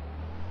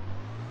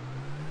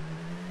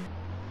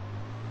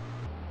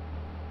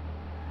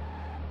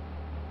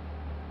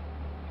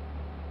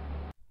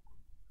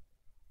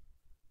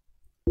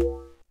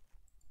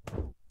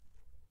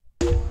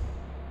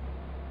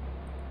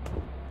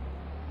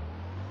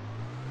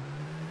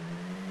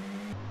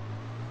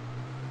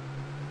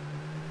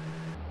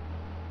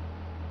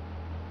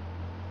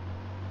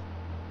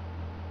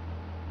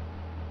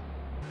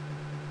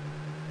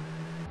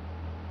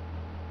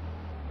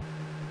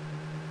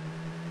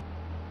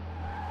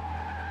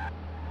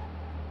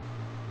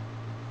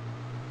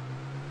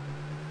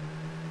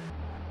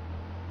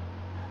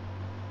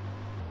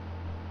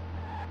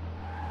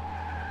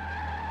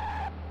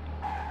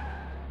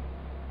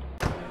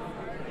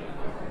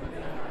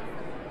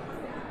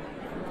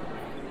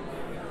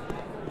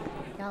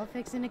 Y'all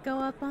fixing to go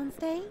up on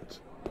stage?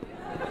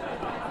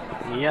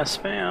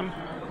 Yes, ma'am.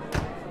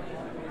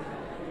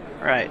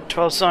 Right,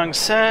 12 song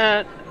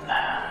set.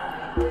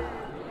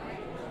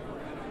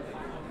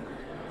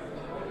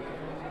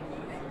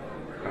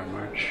 Our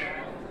march.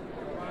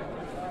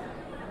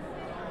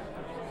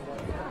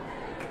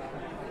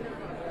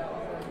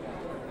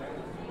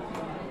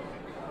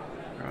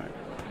 Right.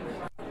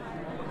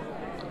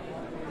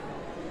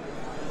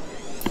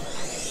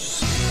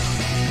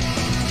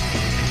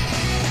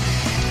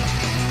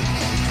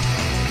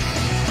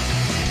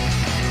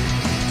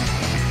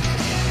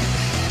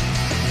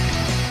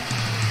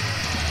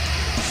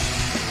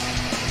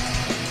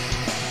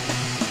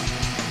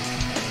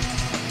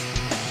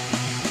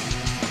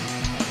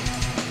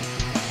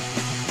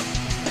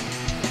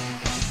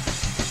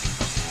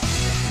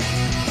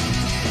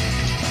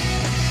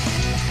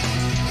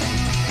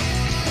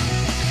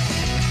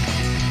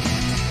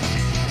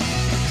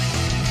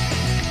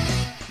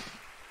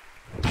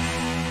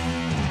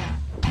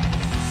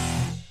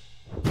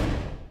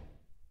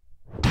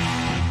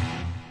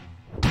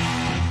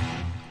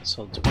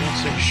 Sold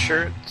 26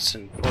 shirts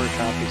and 4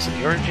 copies of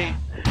the orgy.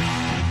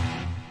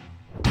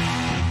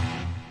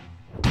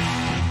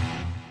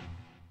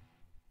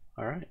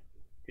 Alright,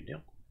 good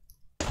deal.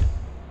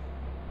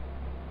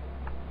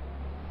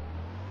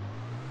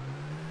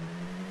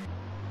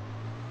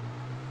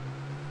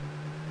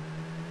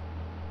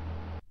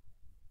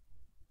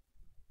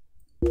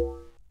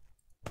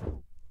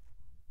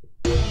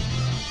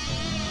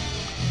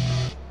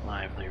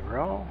 Lively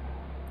roll.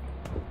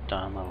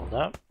 Don leveled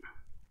up.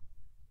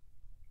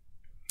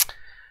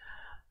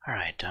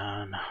 Alright,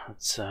 Don,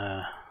 let's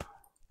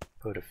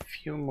put a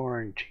few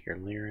more into your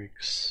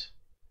lyrics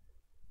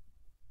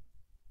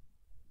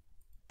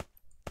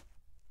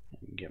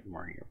and get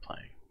more of your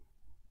playing.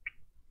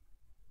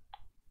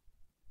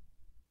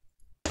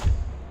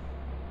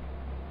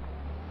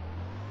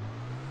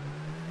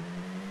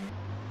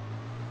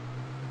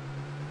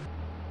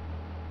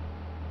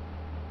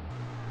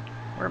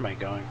 Where am I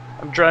going?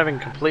 I'm driving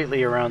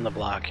completely around the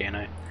block, ain't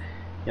I?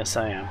 Yes,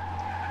 I am.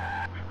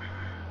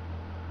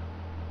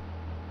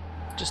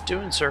 Just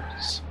doing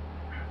circles.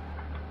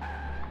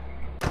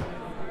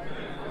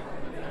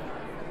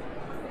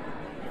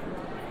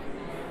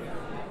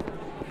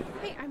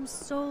 Hey, I'm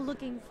so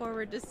looking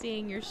forward to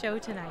seeing your show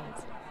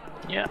tonight.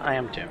 Yeah, I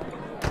am too.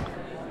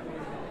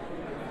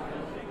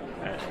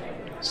 Alright,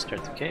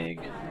 start the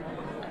keg.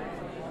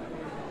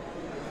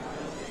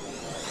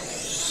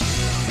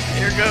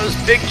 Here goes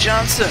Big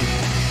Johnson.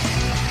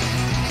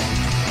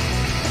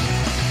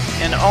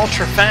 And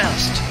ultra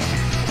fast.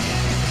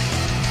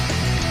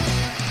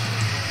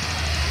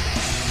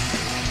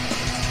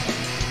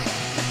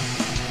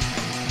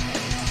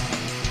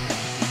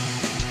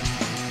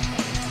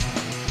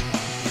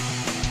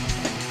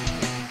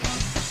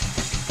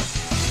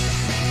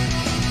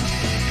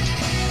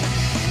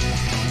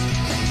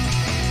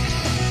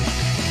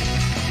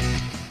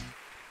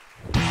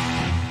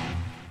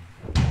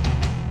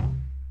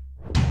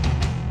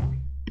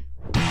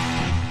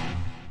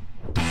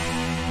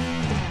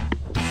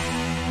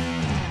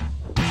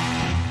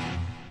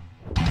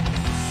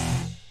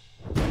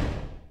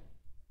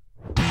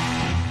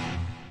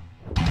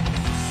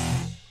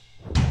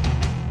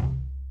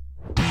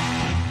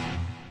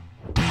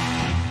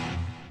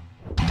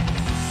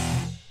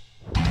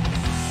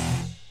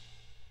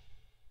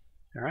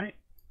 Alright.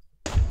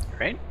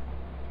 Great.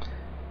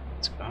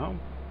 Let's go home.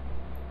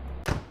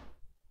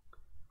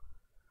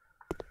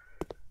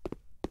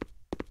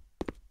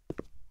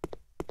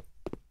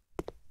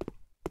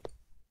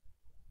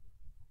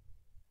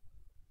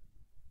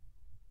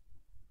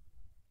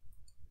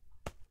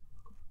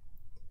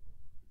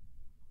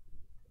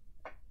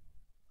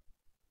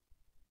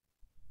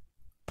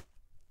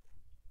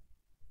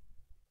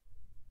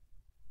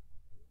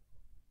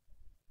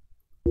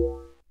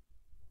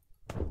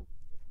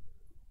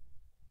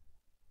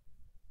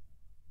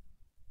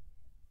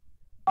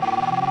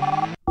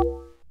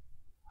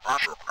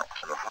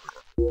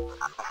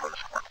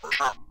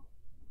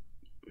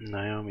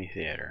 Naomi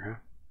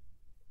Theater,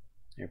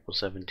 huh? April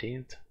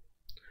 17th.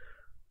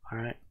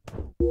 Alright.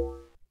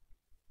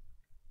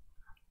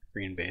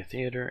 Green Bay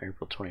Theater,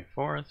 April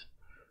 24th.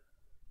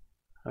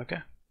 Okay.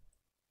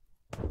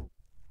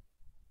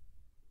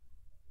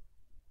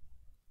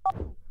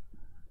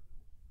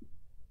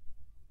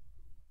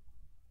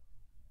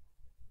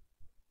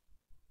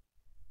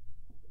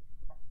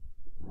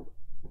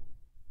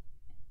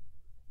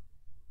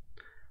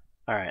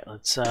 Alright,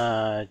 let's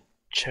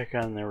check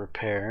on the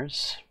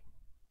repairs.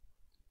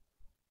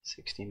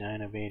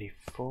 69 of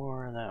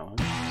 84, that one's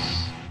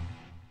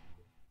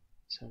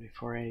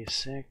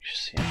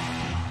 7486,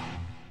 yeah.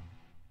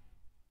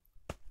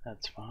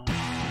 That's fine.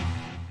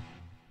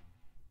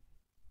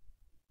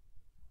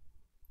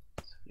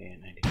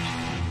 7892.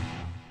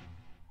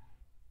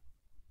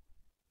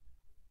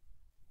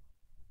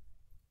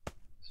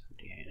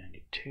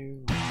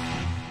 7892.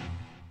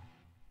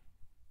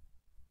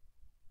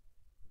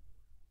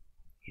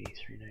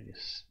 8390.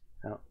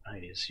 Oh, I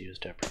just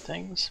used up for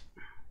things.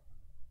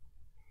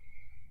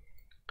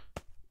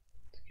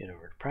 Let's get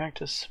over to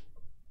practice.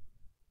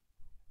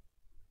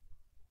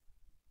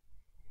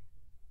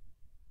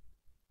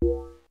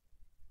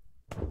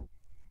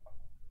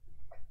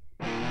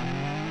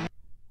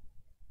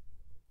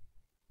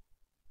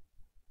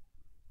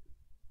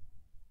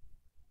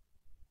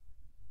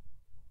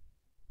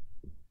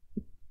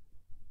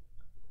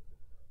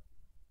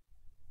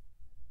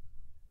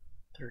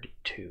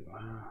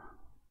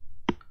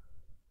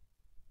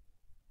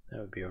 That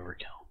would be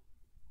overkill.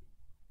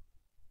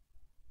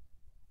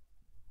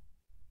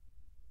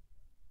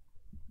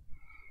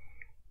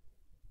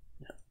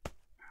 Yep.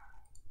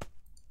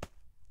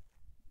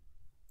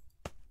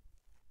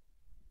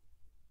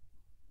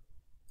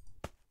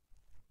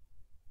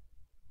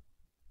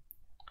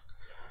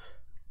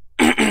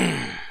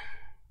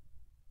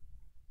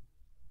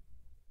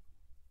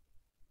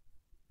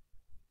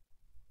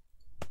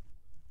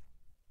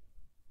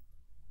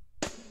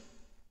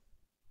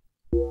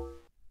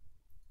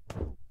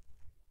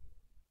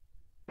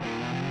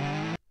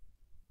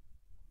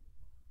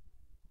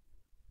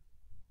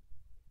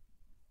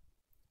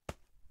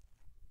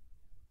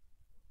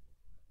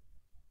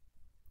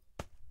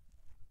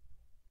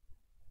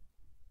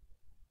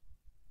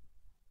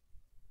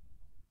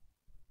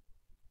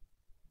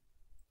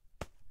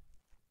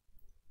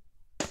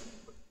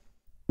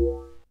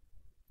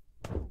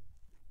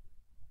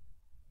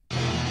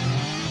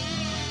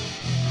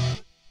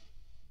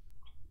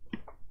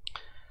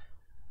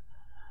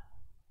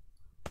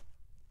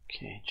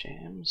 'Okay,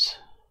 Jaames.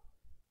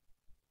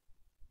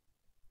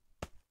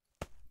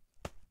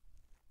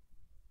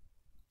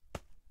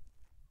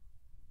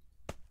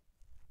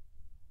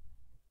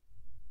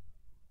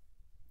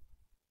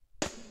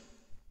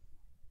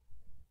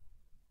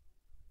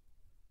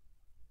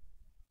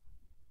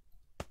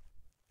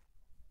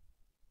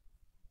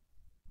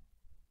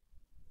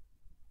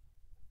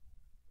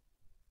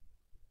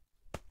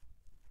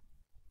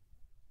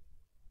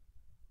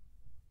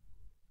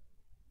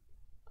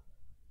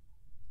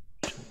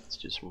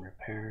 Let's do some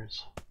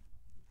repairs.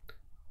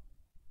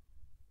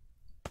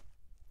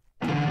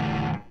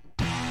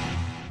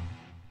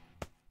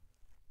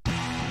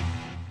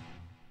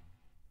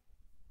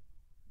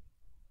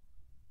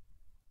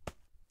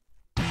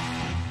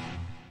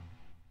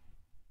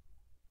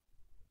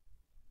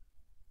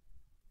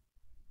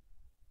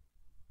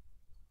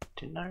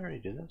 Didn't I already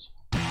do this?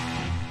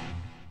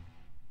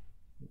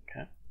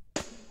 Okay.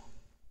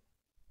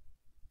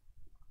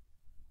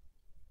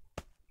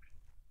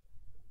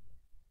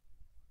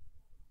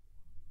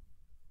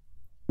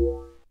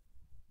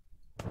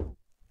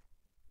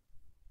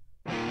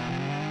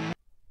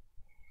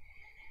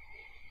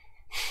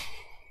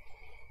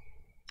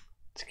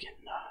 It's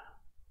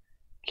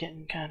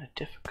getting kind of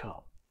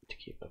difficult to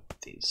keep up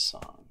with these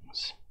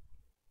songs.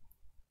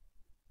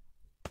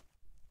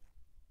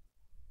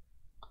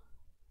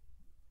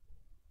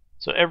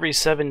 So every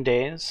 7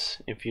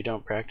 days, if you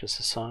don't practice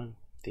a song,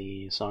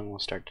 the song will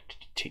start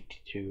to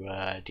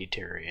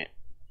deteriorate,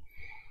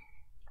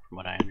 from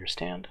what I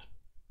understand.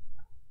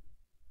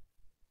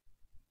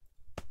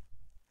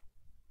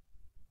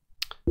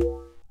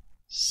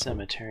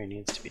 Cemetery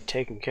needs to be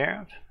taken care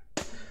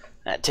of.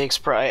 That takes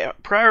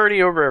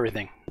priority over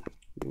everything.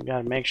 You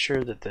gotta make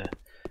sure that the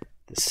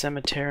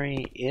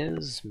cemetery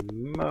is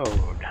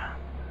mowed.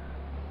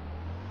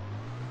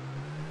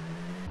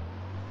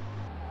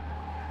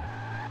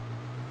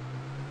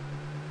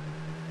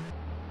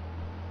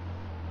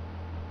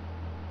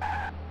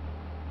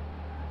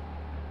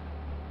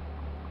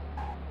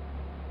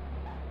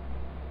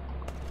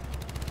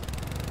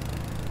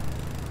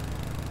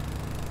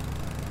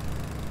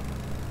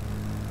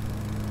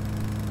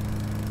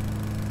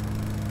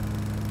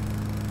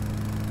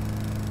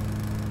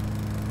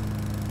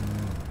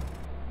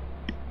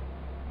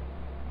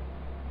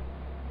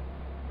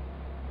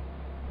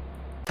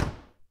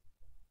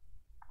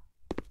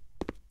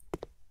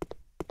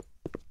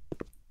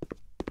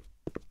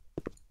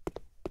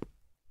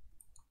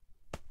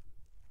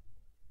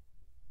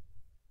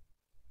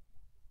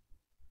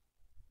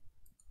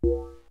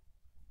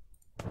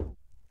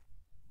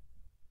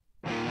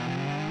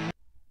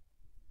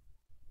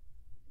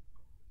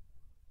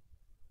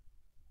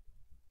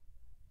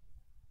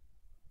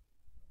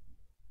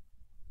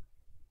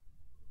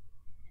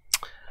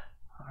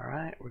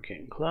 Alright, we're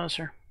getting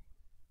closer.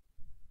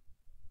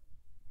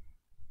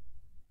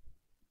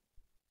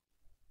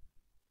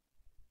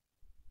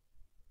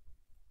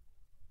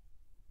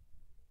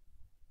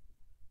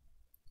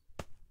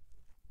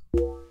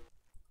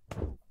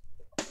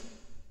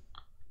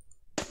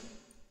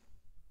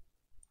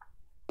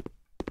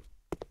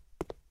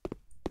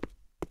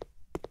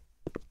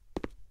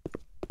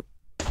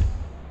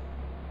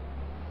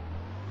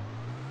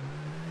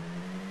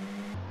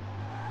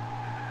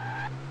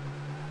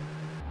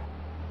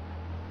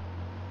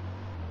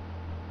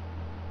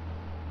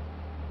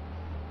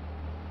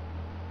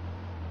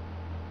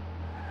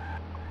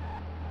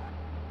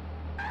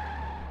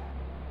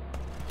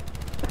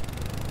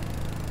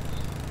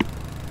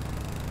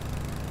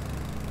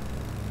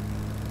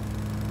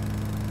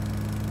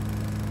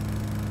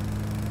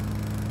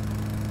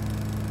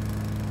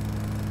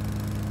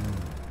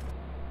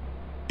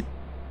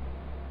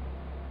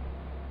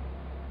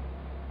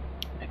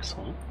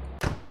 Excellent.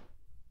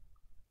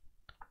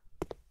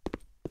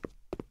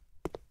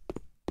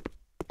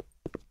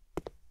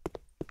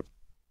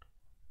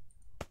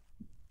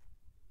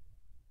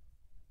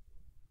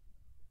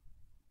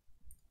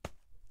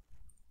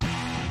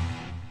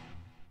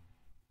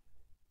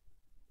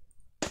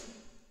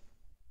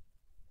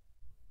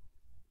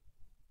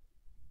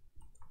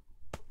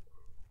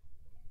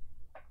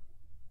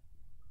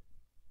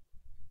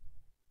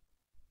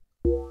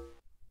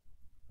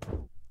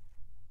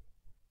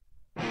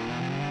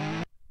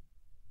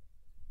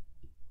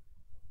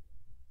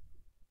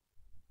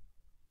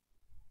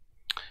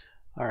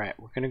 Alright,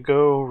 we're going to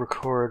go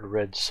record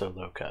Red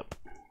Solo Cup.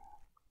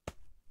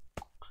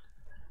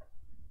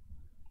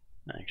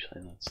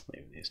 Actually, let's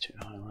leave these two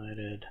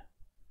highlighted.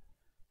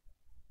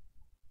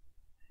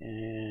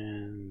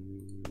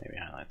 And maybe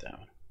highlight that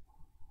one.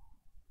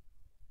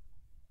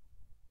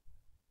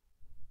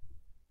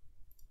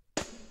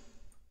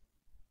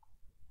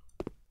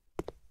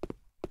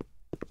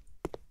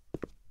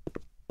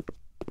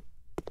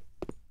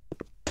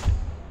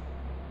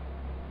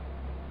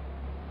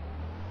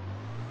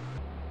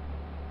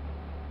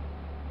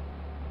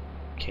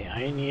 Okay,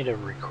 I need a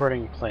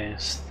recording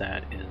place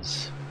that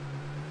is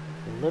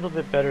a little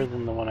bit better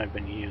than the one I've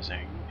been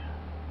using.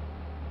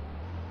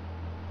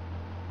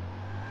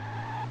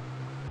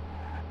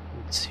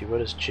 Let's see, what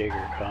does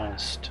Jagger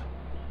cost?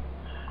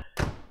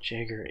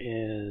 Jagger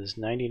is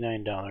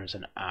 $99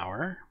 an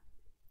hour.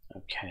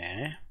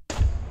 Okay.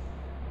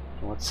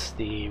 What's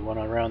the one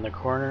around the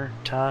corner?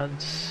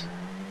 Todd's?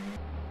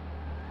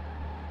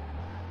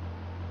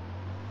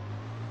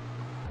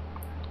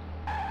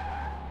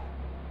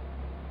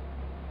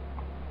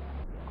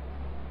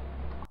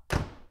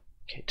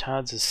 Okay,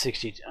 Todd's is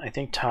 60. I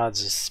think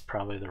Todd's is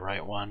probably the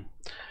right one.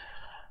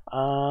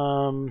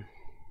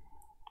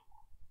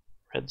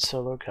 Red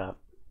Solo Cup.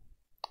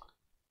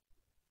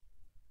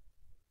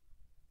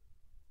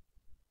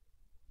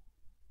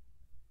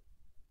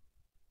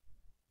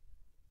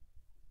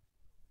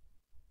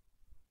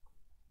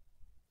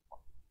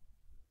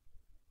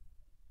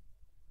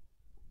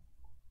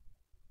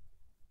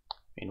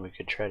 mean, we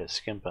could try to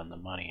skimp on the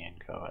money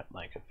and go at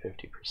like a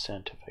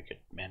 50% if I could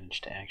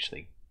manage to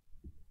actually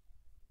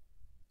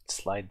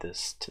slide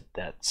this to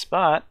that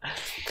spot.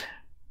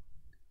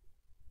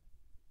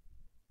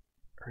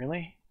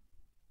 Really?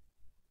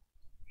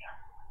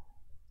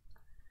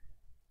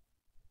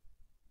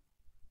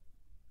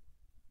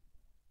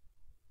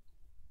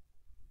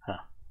 Huh.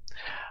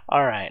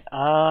 Alright,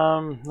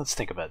 let's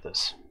think about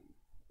this.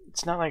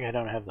 It's not like I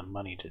don't have the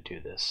money to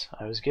do this.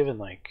 I was given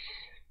like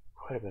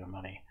quite a bit of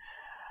money.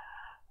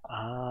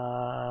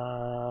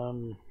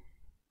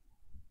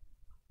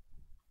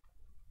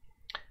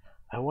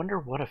 I wonder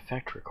what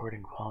effect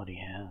recording quality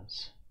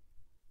has.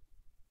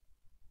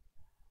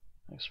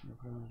 Let's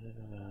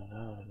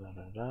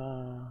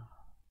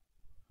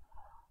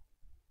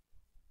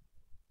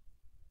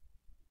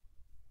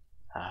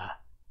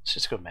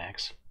just go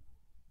max.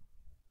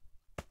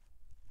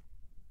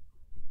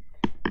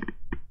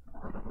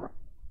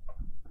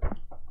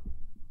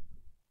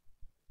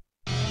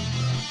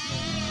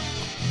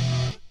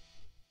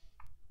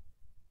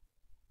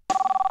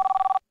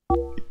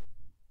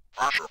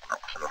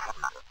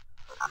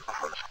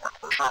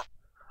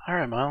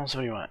 Alright, Miles,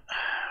 what do you want?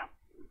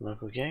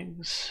 Local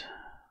gigs?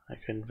 I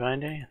couldn't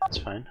find any? That's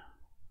fine.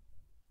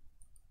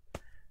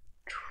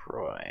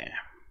 Troy.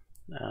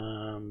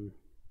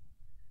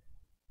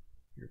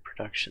 Your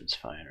production's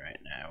fine right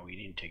now. We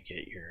need to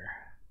get your...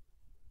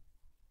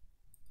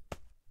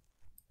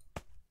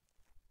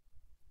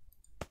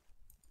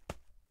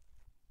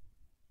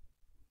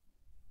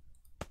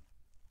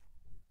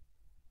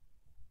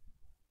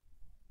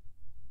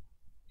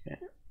 Okay.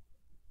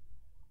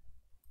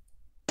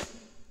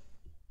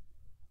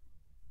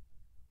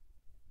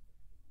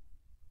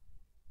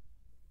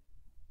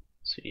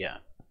 So yeah,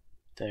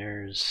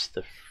 there's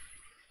the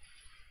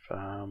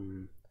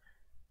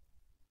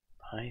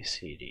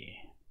iCD,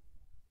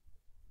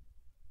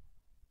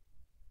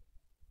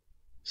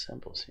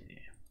 simple CD,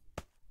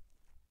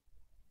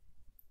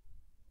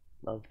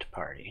 Love to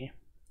Party,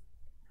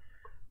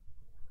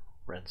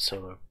 Red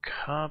Solo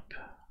Cup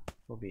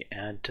will be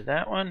add to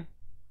that one.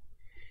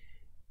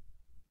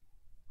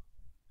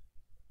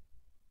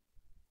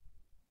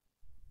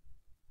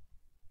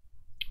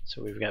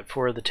 So we've got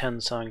 4 of the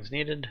 10 songs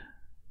needed.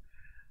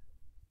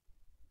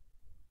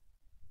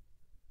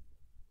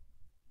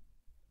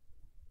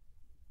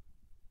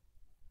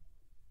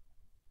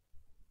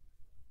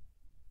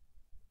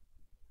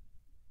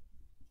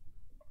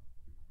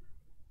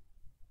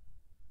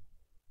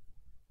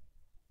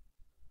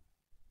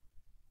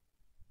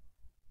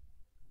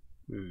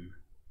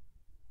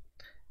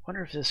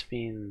 Wonder if this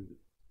means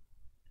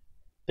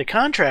the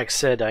contract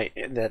said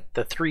that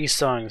the 3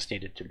 songs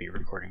needed to be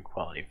recording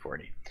quality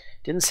 40.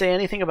 Didn't say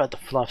anything about the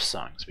fluff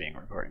songs being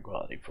recording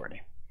quality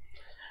 40.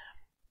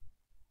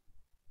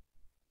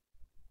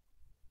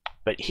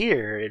 But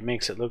here it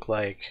makes it look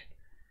like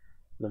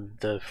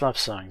the fluff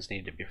songs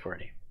need to be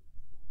 40.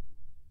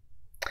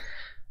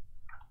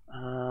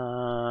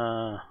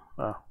 Well,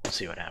 we'll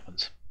see what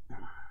happens.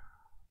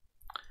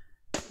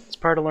 It's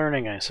part of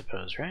learning, I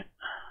suppose, right?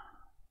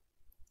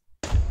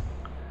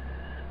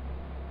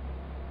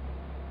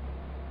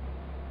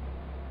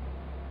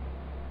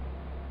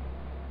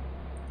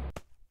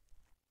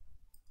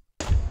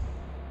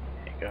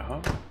 Okay, go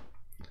home.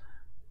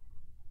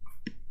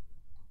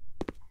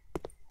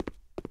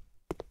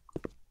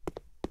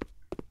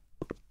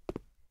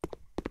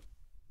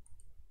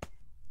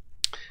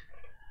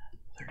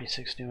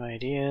 "36 new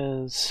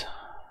ideas.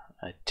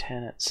 A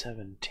 10 at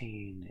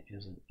 17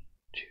 isn't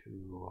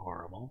too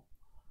horrible.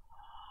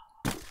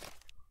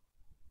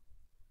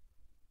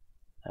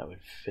 That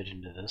would fit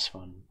into this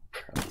one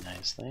fairly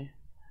nicely.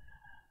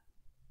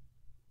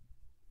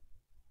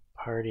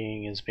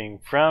 Partying is being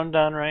frowned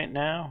on right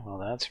now. Well,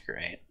 that's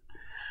great.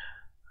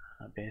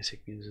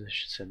 Basic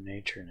musicianship,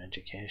 nature, and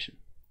education.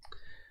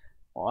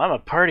 Well, I'm a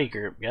party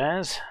group,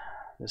 guys.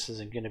 This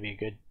isn't going to be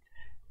a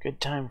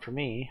good time for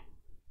me.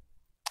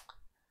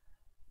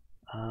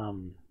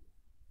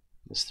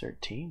 This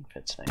 13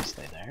 fits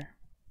nicely there.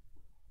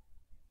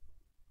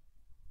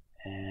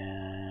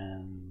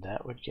 And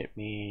that would get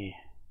me...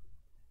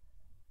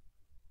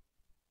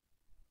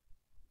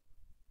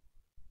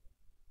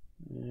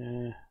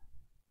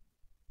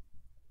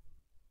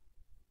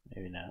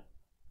 maybe not.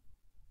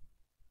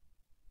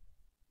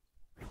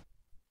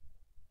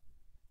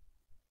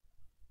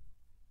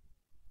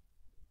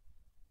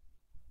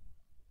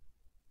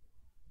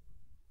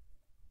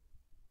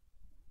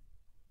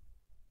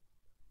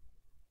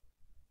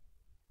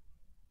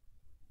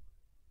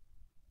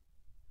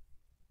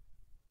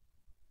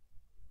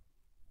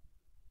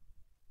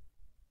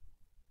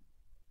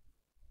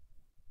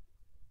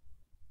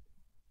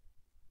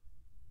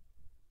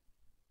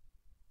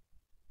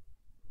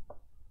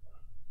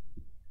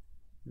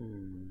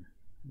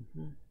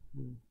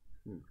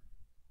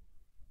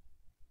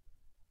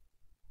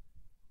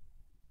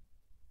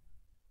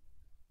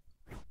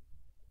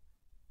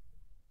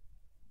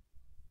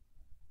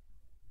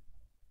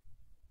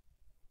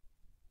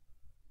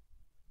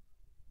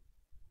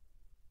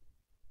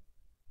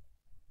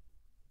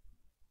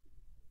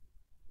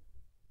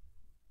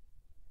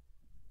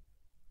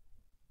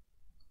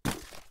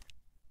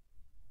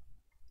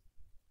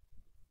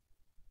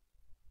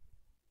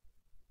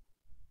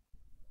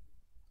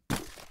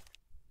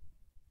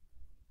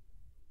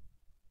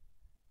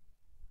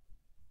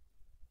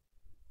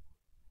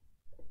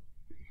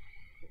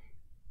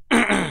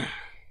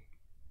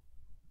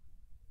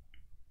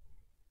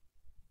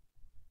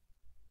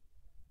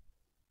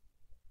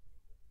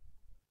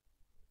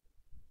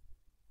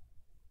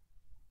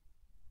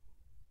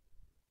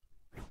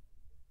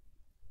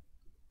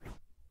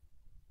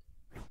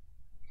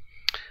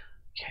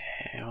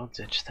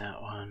 ditch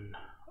that one.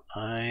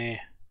 I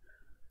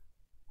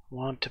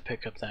want to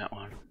pick up that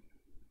one.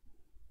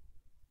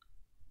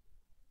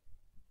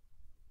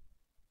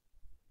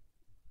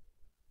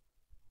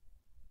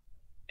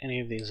 Any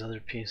of these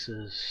other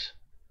pieces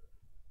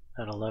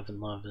at 11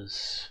 love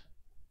is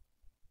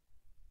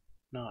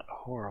not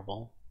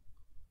horrible.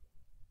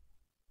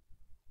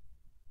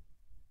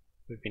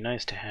 It would be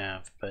nice to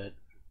have, but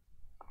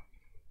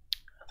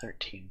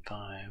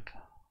 13.5.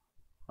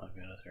 I'll go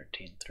to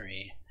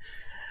 13.3.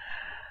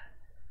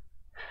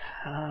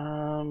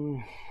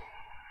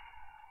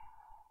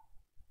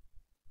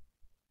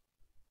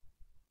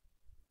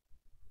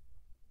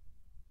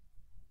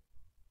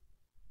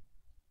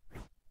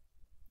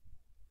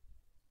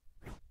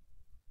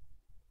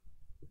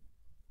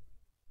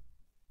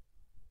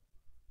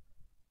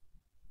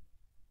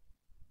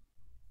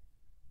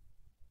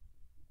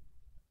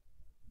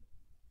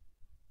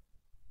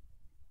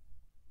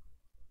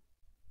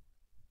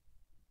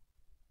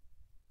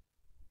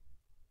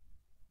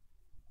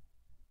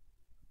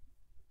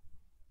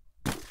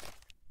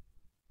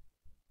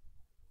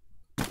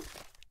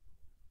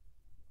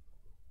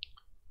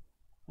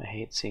 I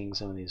hate seeing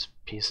some of these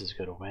pieces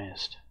go to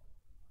waste.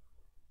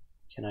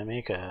 Can I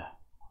make a,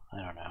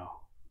 I don't know,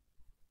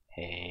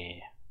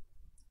 a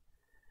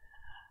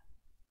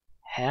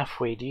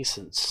halfway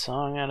decent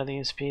song out of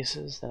these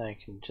pieces that I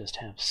can just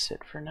have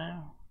sit for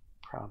now?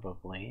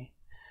 Probably.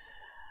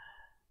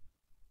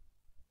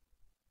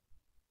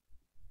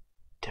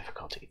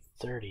 Difficulty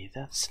 30,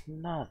 that's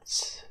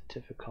nuts.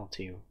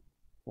 Difficulty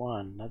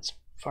 1, that's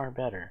far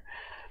better.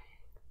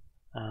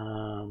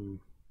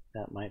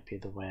 That might be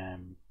the way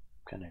I'm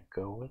gonna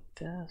go with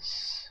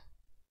this.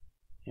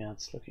 Yeah,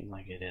 it's looking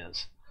like it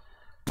is.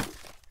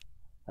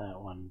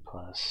 That one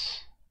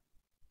plus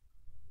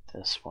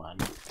this one.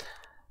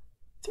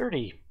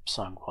 30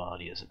 song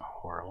quality isn't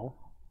horrible.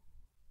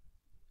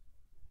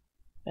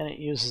 And it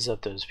uses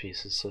up those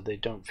pieces so they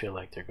don't feel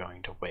like they're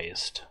going to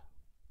waste.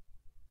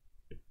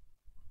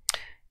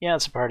 Yeah,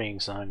 it's a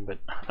partying song, but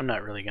I'm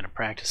not really going to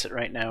practice it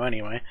right now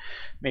anyway.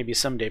 Maybe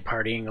someday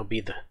partying will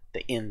be the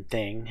in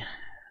thing.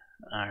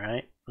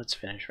 Alright, let's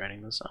finish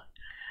writing the song.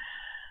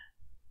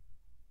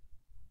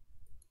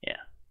 Yeah.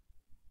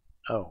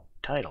 Oh,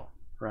 title.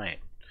 Right.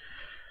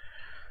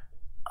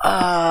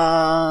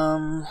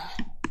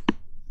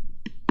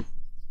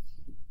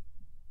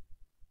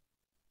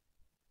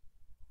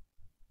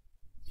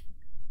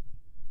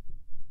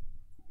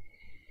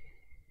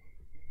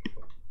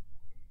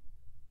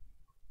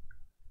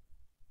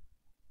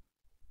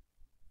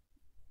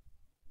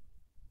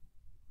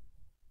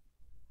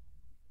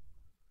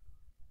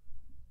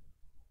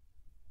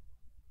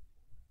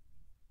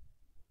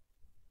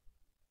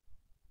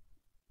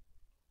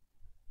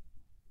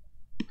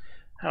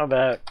 How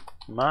about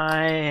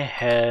My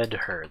Head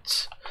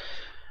Hurts?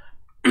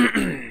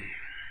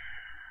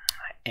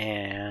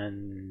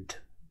 And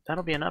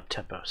that'll be an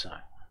up-tempo song.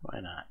 Why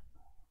not?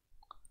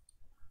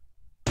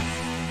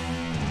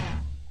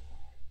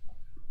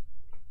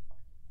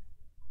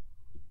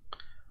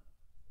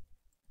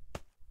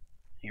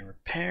 Any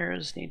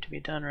repairs need to be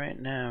done right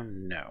now?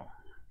 No.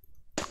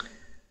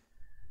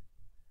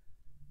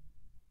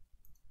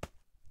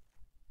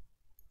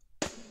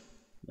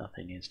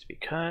 Nothing needs to be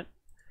cut.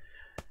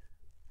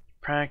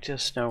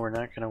 Practice? No, we're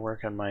not going to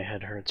work on My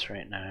Head Hurts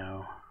right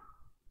now.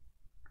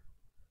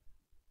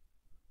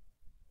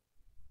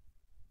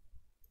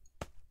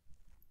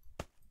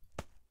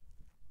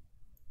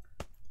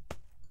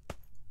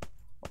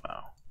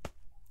 Wow.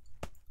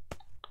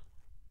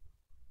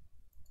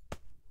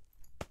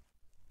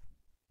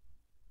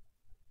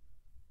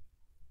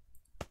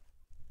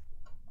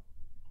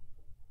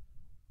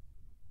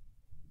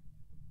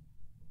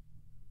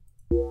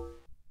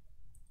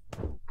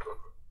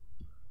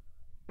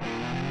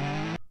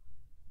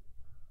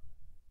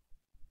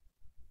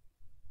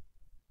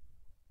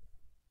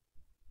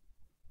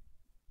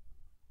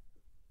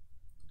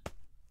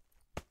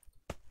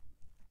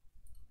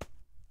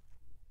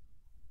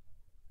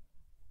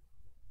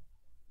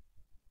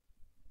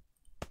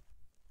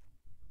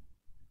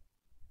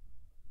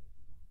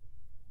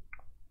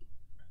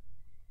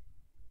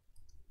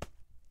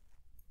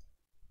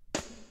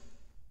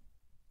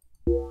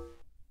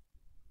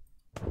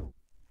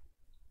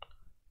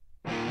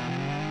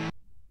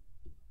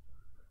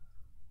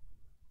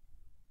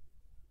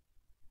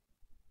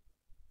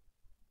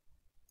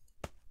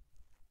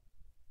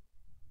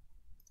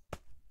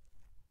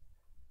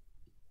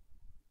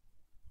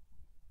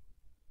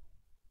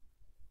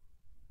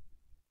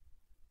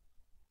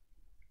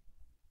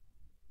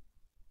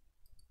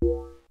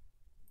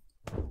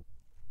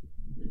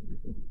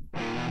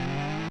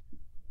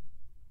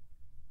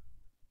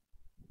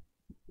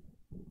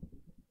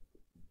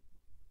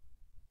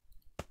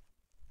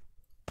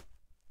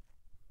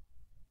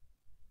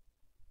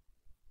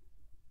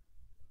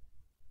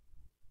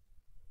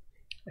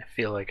 I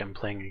feel like I'm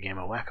playing a game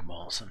of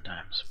whack-a-mole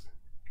sometimes.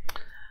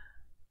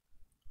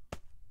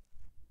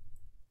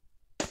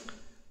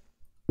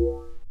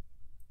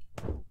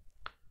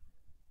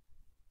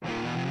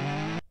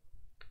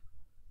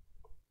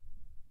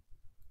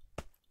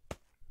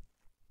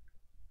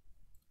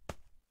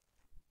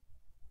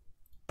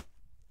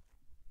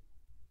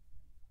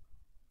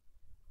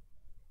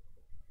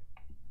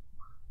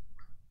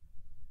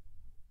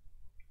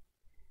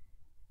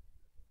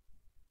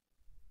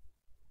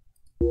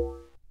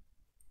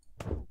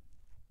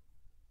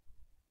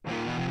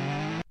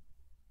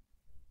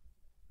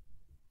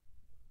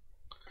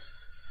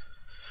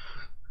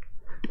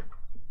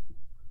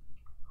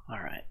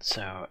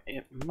 So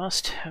it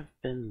must have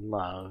been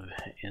love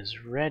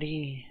is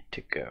ready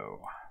to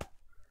go.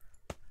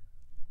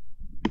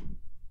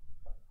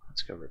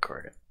 Let's go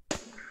record it.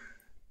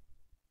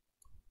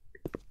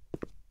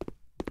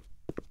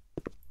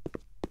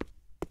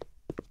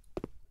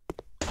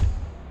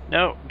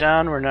 No,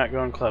 Don, we're not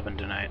going clubbing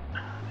tonight.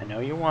 I know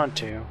you want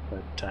to,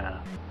 but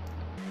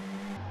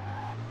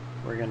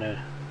we're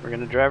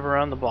gonna drive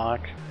around the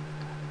block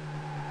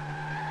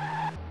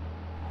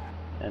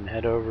and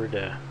head over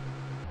to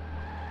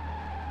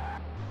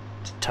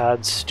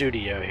Todd's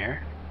studio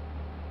here.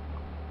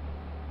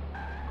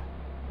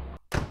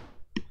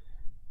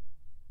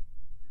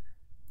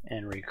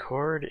 And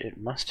record It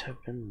Must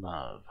Have Been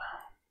Love.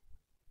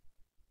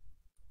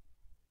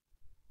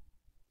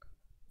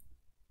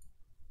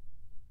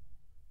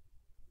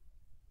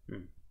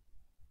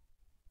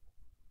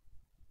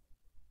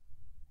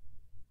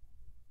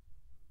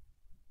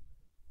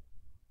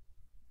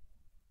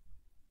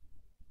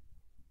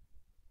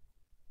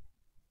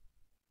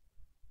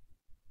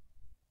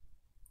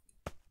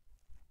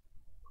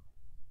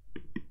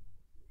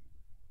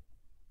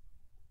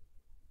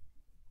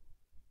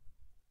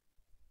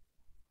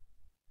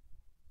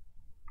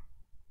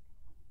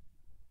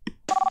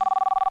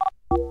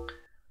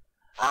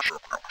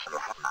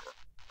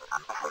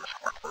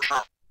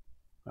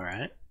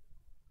 Alright.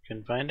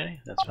 Couldn't find any?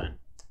 That's fine.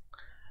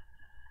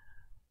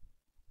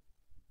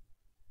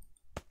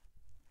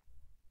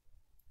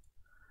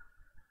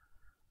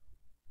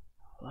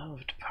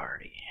 Loved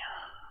party.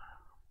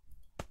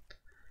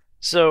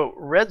 So,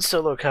 Red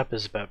Solo Cup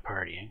is about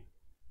partying.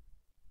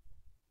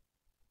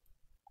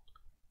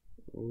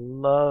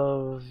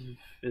 Love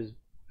is...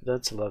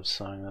 that's a love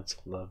song, that's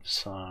a love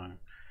song.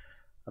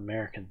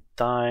 American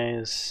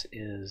Thighs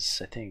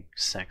is, I think,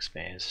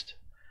 sex-based.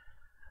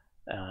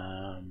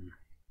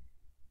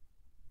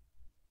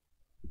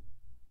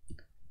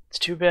 It's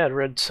too bad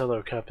Red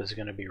Solo Cup is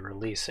going to be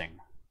releasing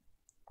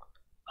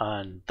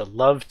on the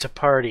Love to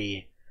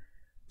Party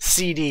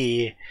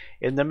CD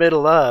in the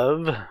middle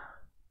of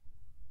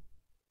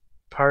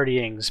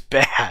Partying's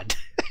Bad.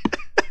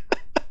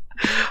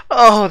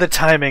 Oh, the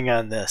timing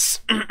on this.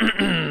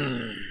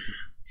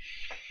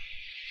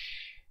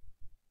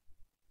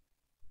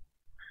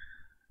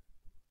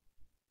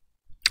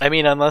 I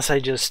mean, unless I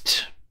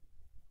just...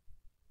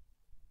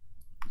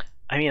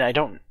 I mean,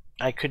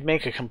 I could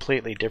make a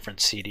completely different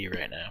CD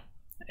right now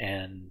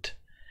and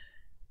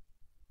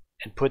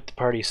put the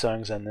party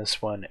songs on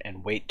this one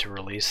and wait to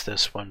release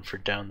this one for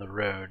down the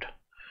road.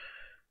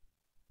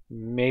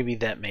 Maybe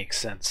that makes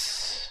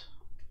sense.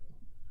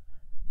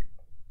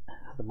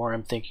 The more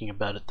I'm thinking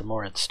about it, the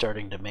more it's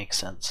starting to make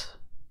sense.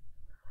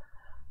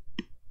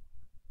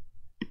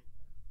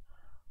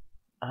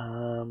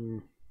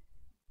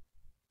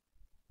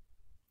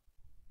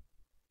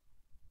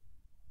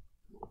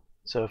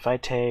 So if I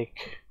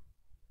take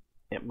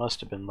It Must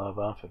Have Been Love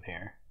off of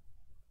here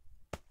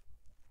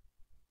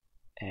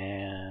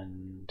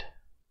and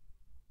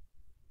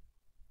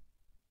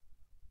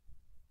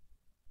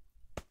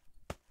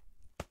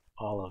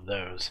all of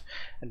those,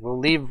 and we'll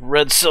leave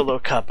Red Solo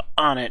Cup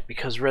on it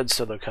because Red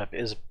Solo Cup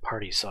is a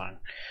party song.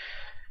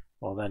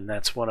 Well, then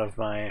that's one of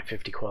my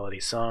 50 quality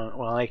song.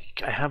 Well, I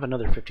have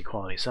another 50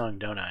 quality song,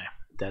 don't I?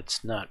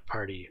 That's not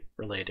party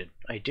related.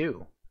 I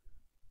do.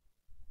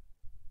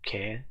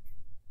 Okay.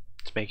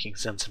 It's making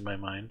sense in my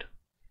mind.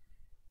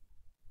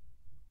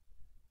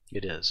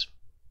 It is.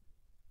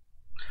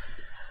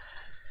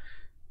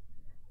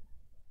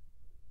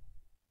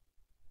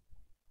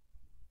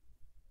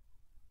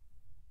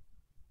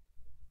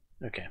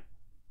 Okay.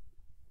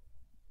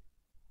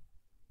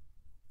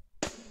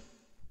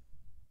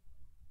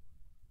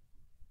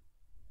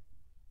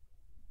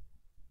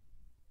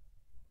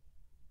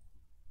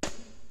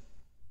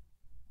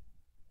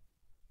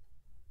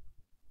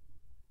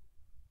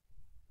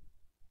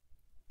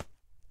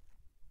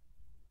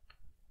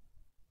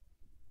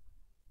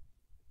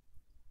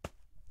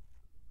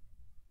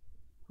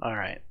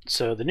 Alright,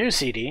 so the new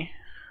CD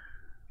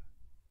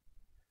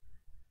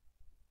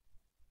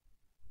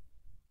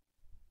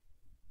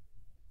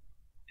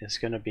is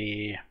going to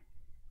be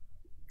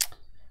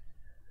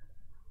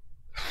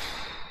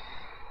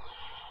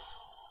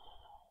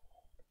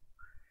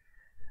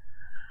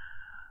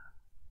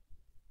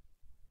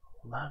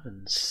Love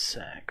and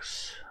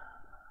Sex.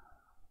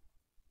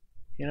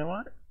 You know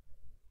what?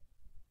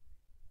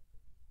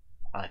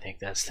 I think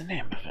that's the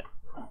name of it.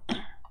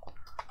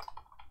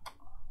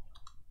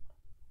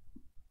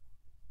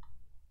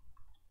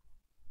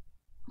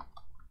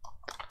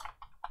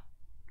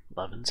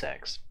 Love and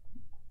Sex.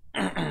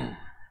 Alright,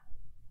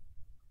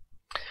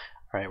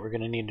 we're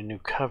going to need a new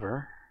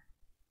cover.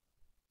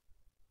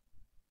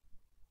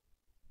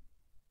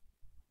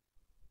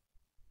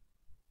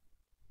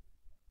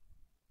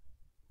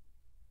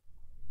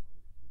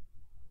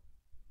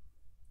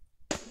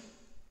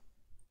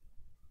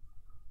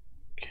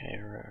 Okay,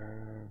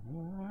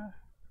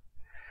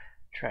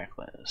 track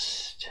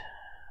list.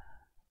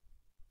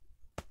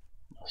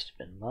 Must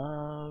Have Been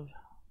Love.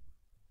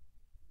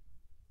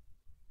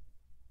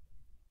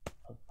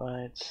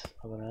 Bites,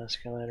 Open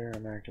Escalator,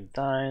 American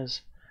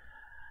Thighs.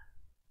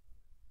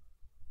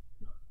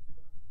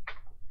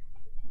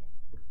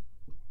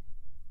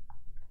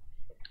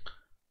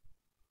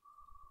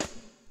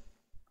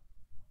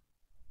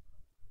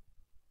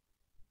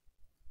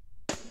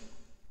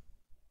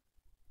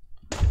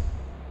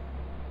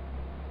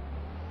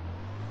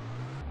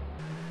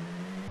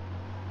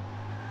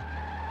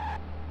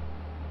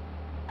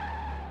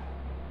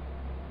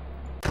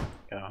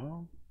 Go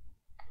home.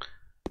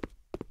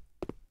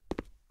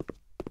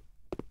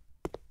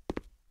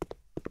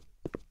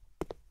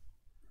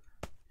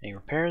 Any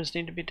repairs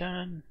need to be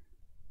done?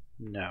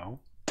 No.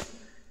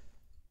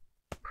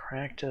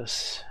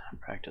 Practice,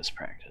 practice,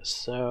 practice.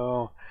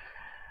 So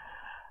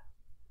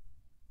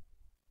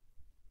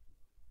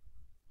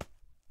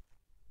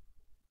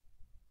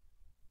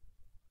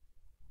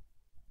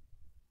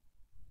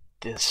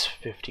this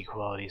 50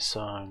 quality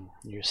song,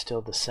 You're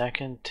Still the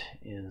Second,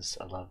 is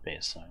a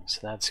love-based song. So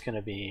that's going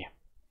to be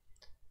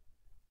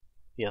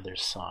the other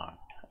song.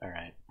 All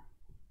right.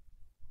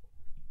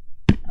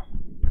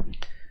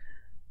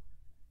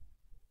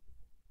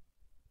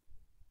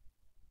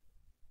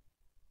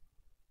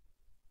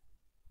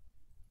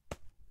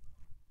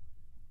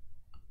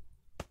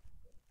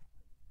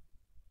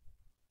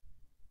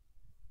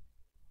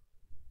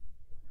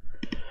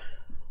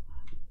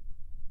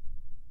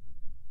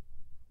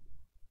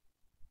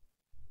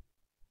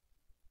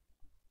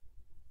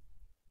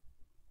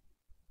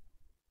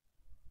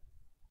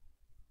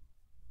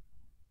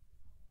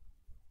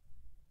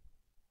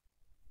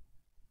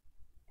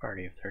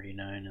 Party of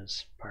 39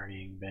 is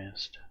partying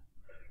based.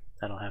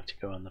 That'll have to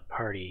go on the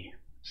party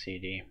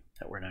CD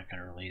that we're not going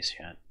to release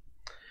yet.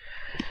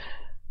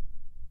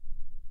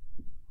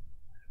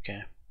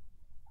 Okay.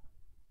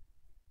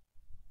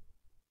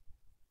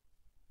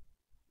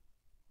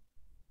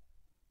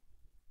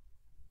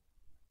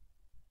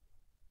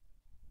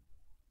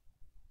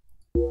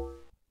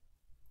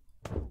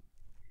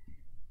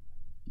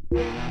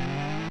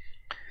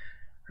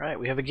 Alright,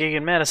 we have a gig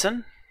in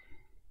Madison.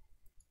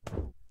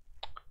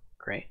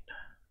 Great.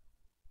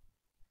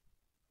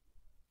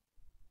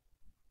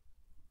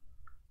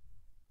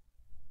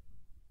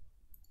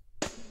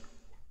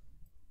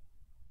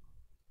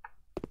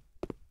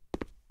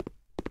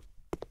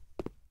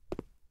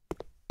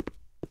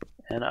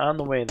 And on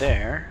the way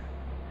there,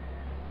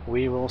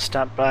 we will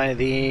stop by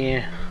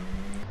the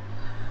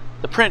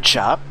print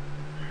shop.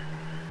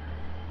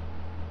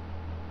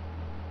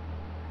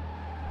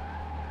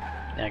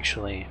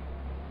 Actually,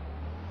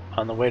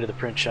 on the way to the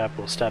print shop,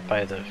 we'll stop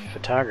by the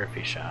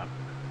photography shop.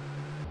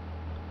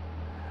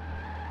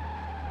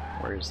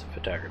 Where's the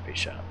photography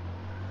shop?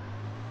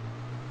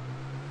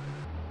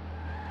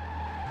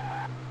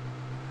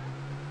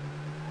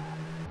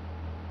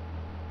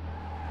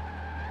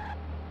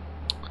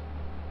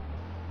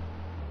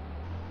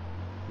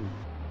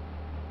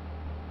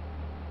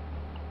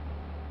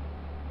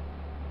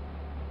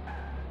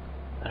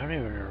 I don't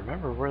even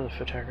remember where the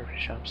photography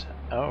shop's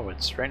at. Oh,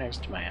 it's right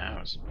next to my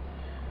house.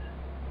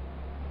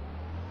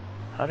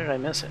 How did I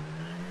miss it?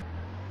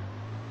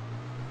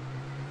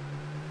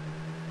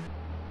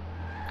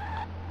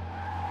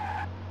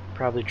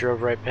 Probably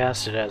drove right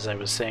past it as I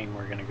was saying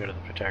we're gonna go to the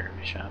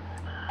photography shop.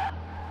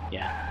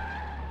 Yeah.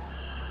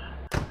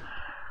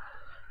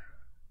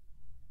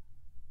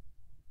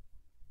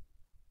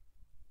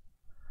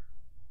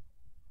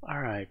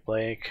 Alright,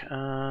 Blake.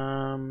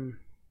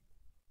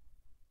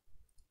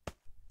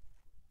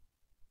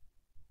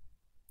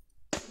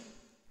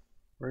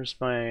 Where's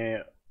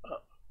my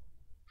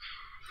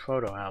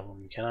photo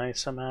album? Can I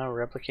somehow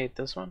replicate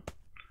this one?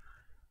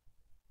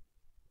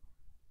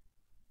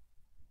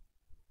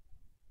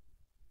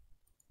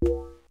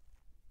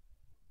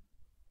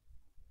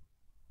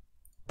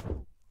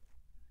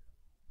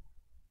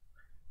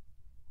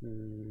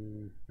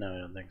 No, I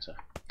don't think so.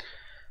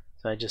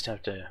 So I just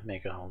have to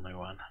make a whole new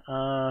one.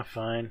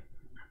 Fine.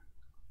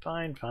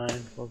 Fine,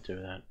 we'll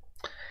do that.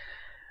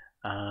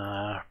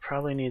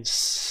 Probably needs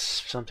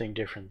something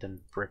different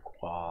than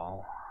brick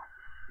wall.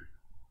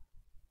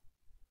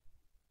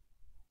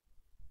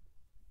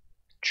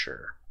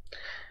 Sure.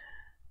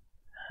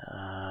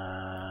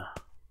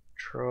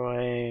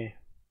 Troy,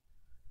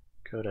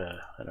 go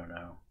to, I don't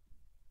know,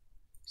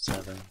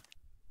 7,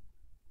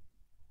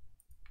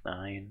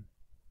 9.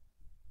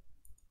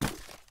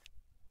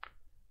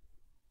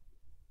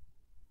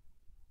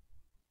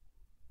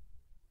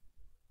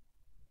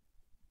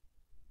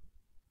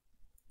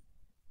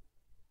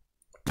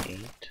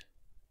 Eight,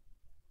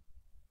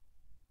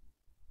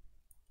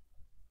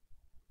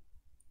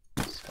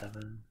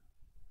 7,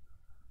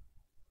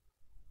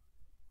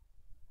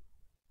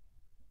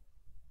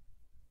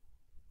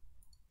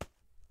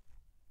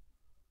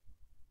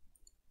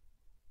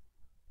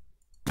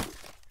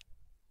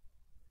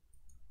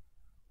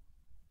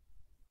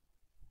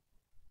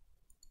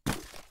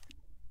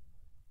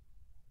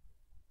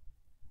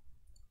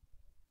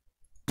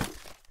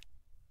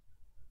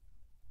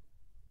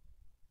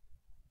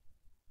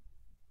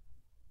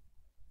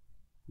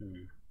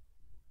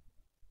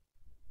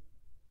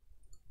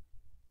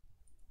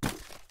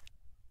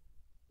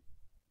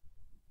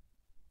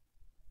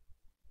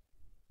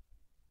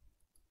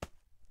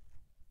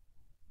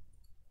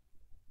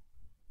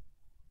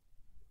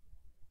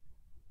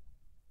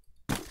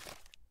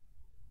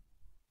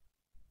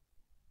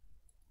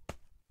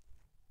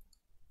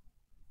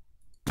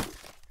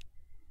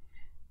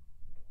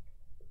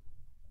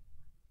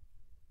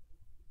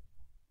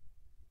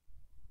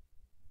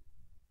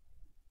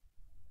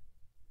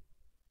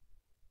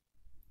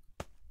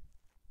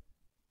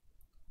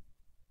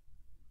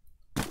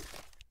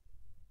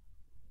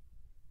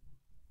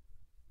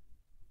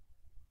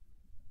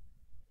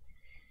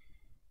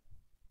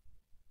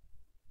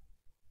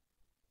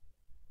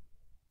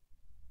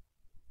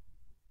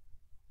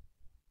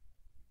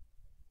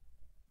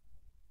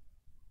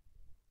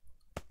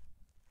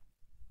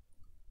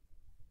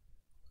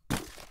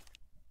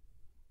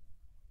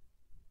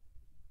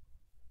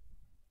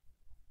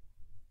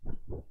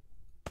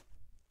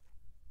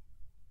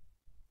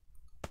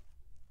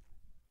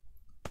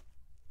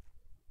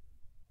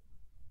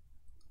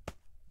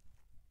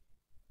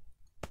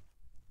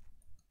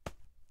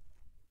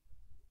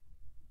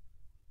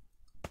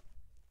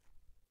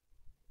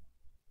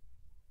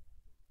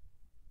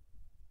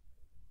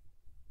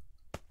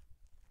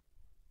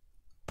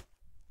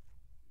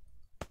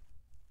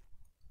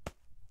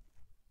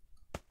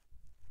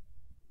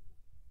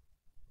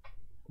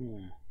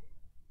 Hmm.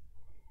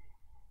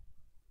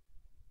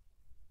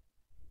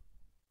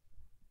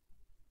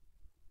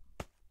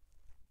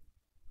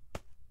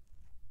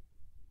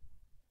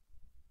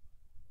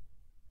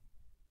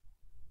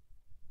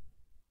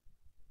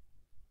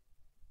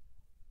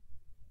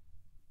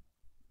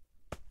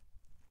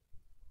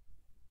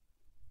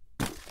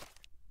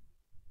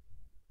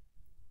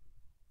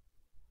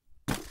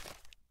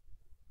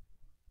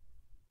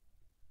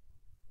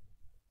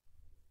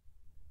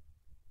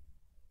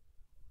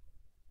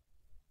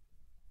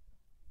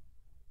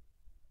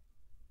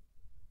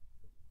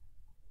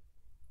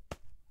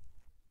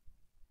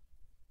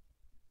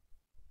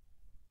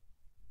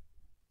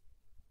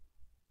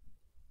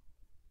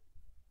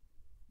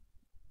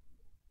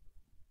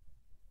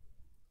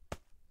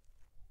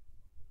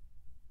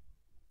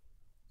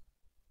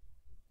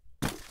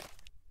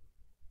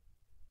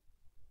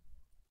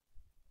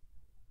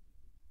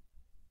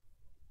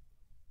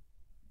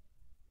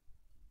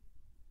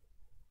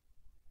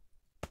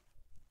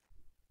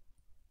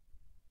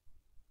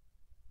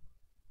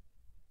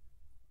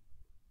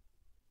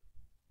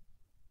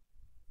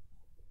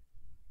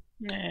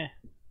 Eh.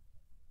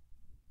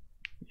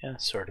 Yeah,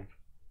 sort of.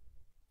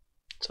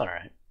 It's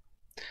alright.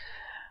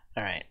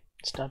 Alright,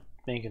 stop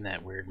making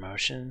that weird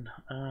motion.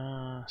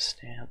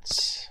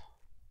 Stance.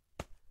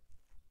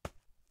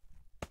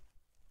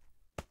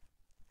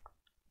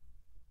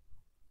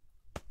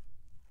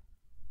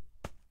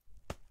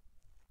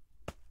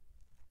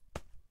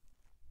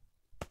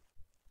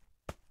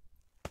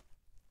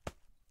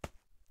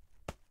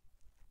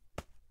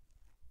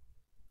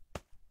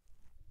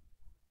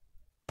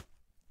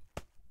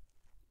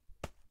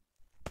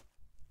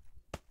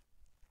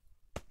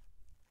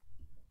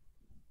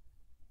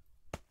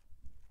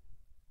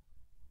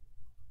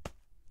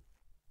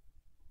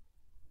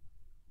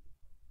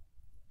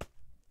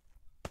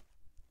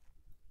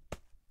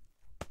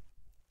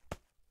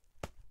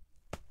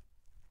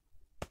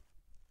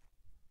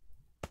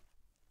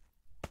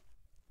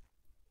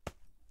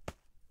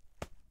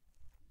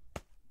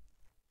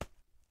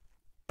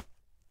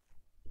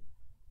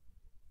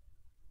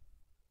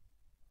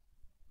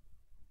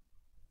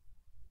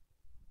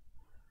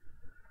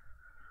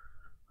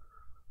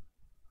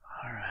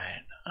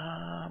 Alright,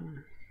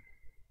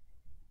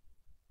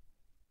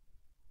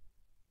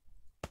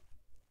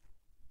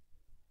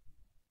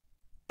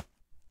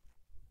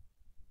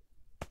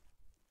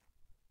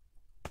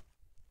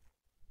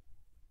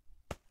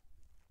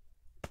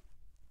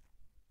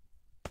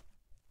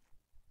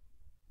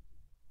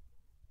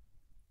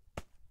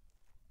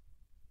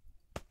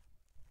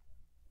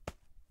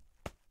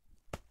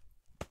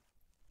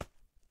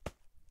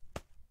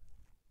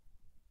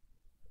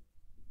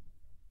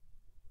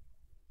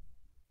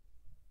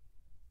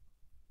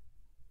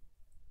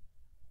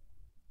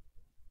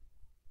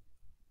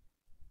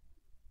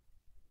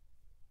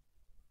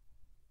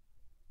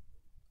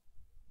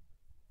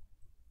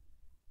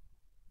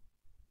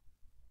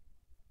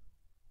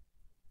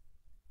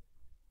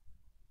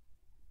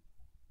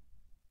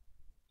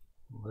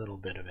 a little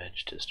bit of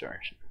edge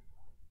distortion.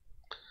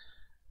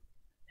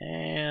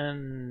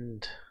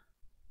 And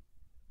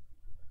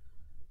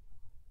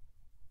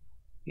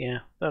yeah,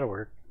 that'll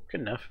work.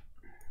 Good enough.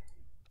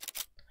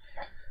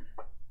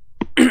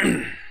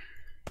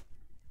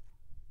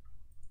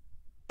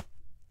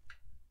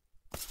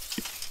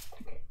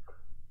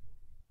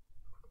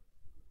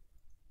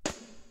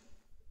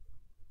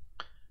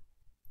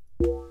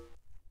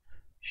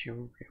 Sure,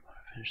 we want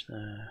to finish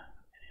the.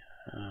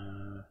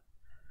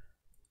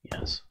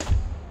 Yes.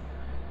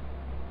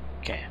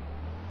 Okay.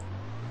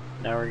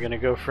 Now we're going to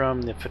go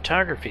from the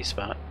photography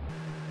spot.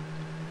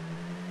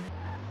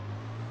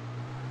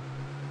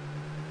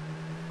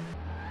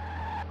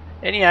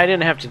 And yeah, I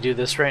didn't have to do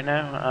this right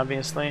now,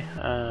 obviously.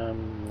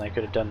 I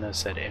could have done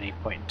this at any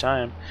point in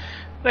time.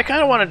 But I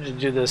kind of wanted to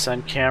do this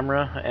on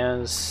camera,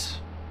 as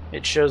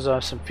it shows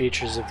off some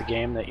features of the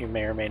game that you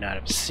may or may not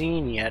have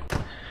seen yet.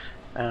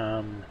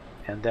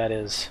 And that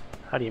is,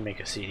 how do you make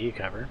a CD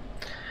cover?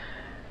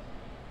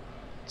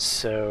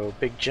 So,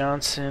 Big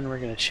Johnson, we're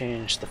going to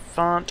change the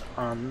font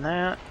on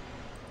that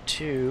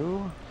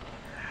to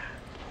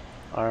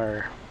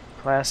our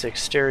classic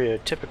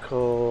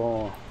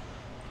stereotypical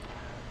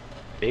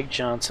Big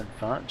Johnson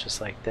font, just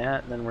like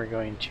that. And then we're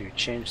going to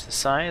change the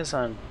size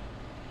on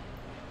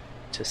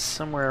to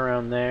somewhere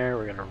around there.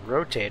 We're going to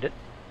rotate it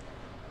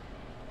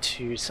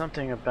to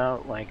something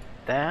about like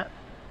that.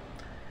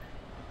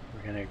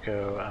 We're going to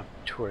go up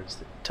towards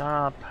the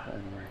top,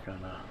 and we're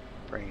going to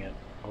bring it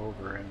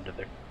over into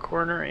the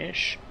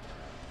corner-ish,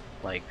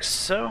 like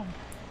so.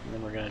 And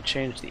then we're going to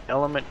change the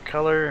element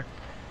color.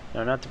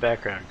 No, not the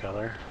background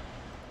color.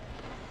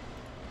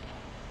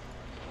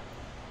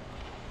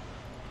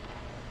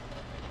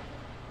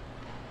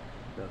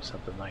 Go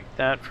something like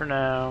that for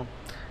now.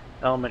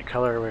 Element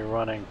color we're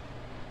running.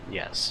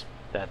 Yes,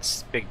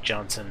 that's Big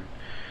Johnson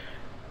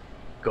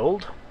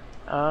gold.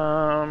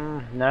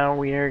 Now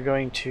we are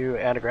going to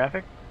add a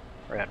graphic,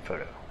 or add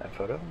photo,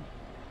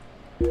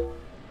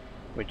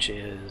 which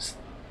is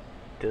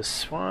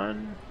this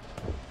one.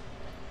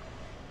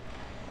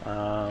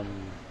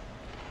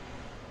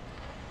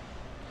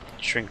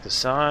 Shrink the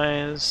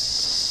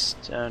size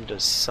down to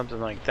something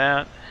like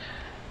that.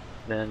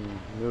 Then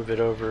move it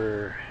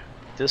over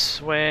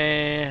this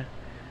way.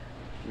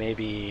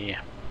 Maybe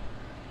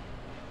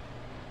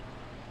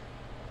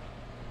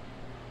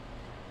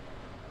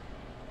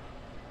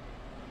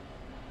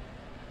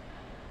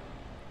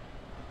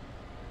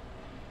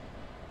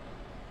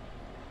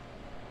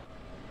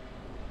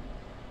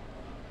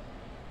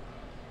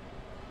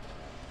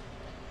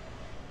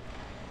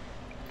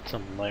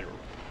something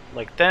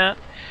like that.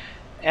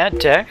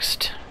 Add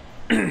text.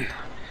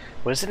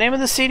 What's the name of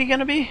the CD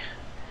gonna be?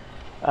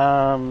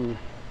 Love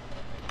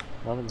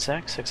and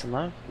sex, sex and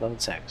love, love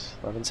and sex,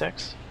 love and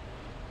sex.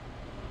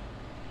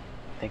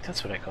 I think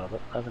that's what I called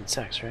it. Love and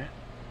sex, right?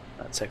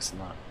 Not sex and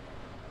love.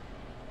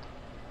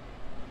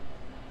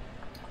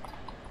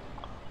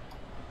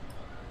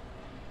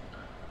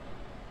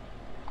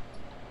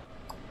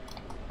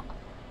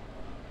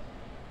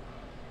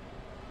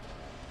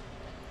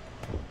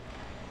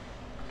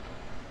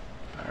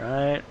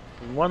 Alright,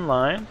 one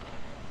line.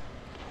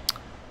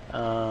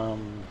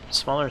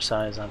 Smaller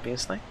size,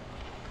 obviously.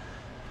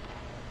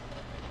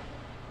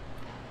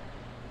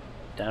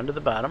 Down to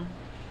the bottom.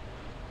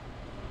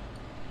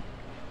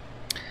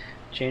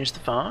 Change the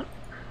font.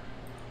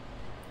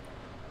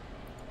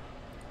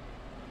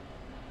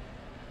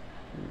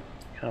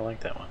 Kind of like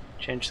that one.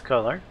 Change the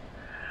color.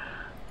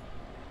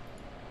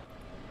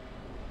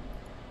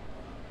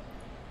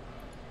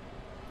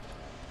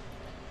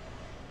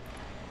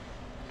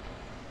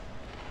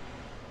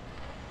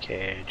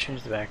 Okay,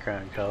 change the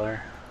background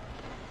color.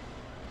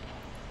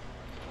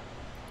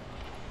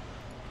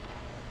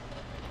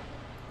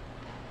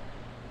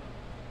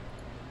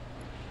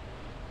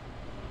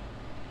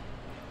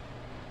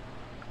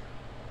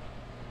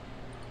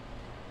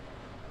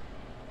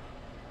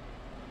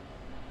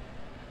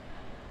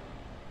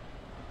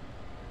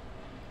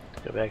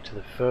 Go back to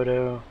the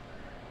photo.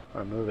 I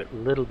want to move it a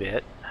little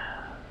bit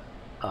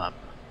up.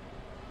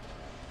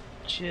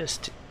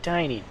 Just a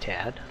tiny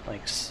tad,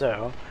 like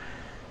so.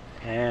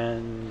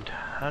 And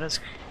how does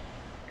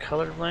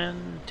color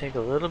blend? Take a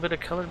little bit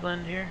of color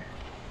blend here.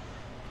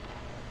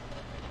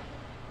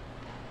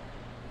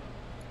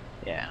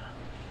 Yeah.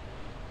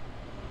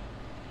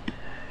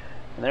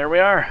 And there we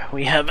are.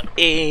 We have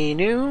a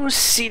new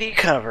CD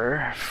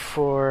cover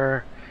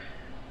for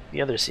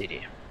the other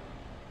CD.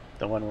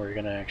 The one we're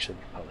going to actually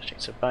be publishing.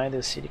 So buy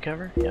this CD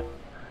cover. Yep.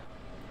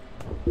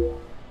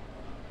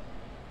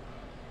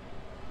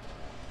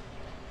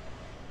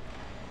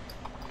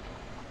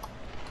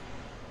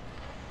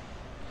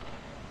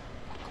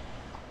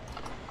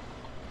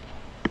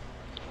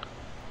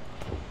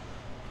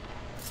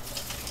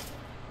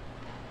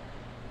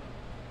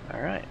 All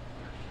right.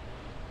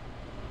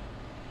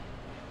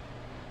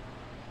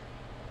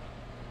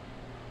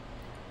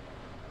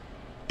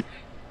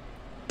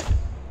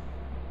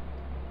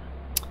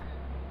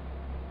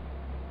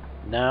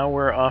 Now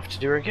we're off to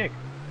do our gig.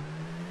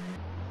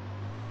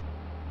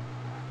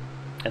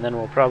 And then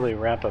we'll probably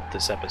wrap up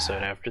this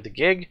episode after the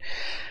gig.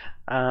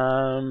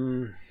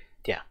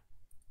 Yeah.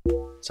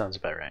 Sounds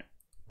about right.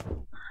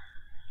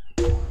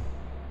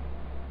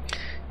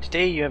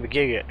 Today you have a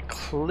gig at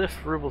Cliff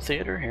Ruble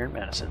Theater here in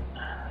Madison.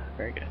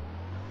 Very good.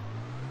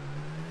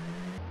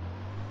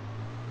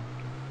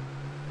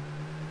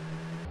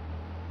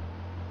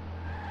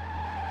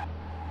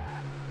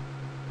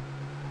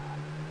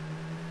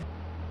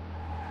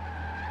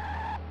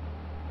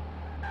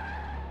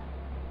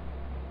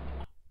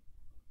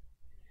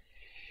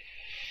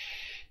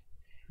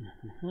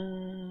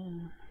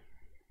 And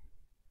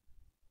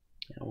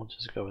we'll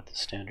just go with the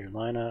standard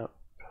lineup.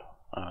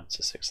 Oh, it's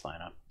a 6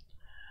 lineup.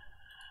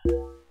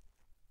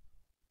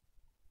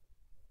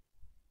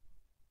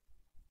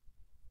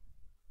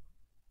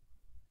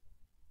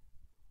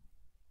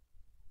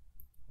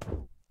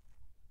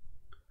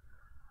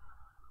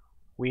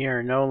 We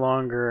are no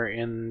longer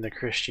in the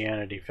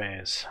Christianity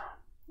phase.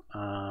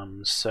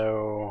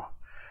 So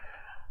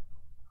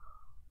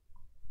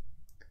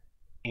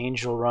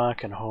Angel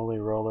Rock and Holy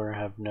Roller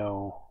have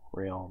no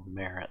real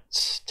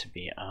merits to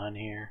be on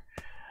here.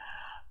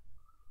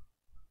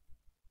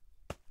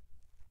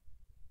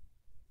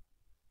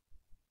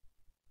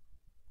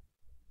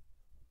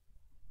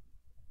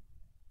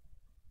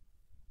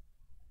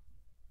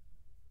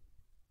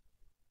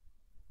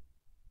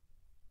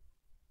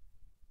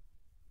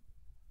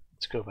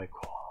 Let's go by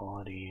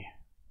quality.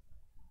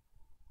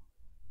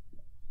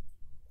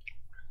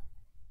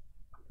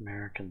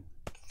 American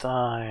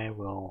Thigh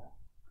will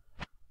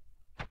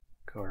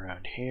go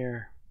around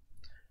here.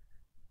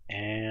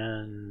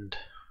 And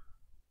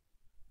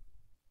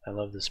I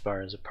love this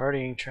bar as a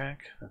partying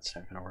track. That's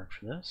not going to work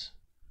for this.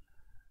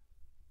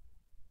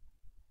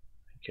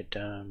 Get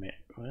down,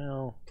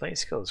 well, play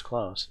skill is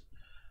close.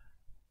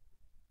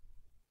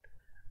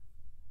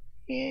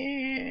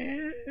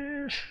 Yeah.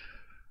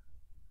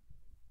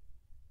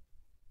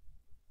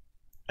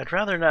 I'd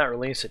rather not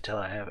release it till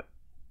I have it.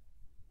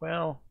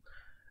 Well,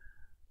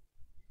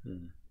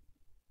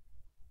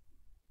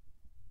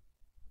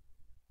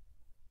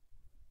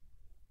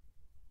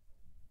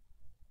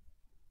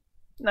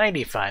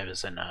 95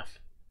 is enough.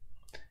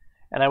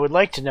 And I would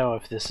like to know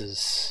if this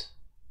is...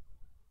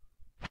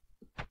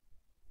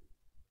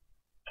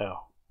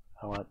 Oh,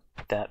 I want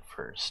that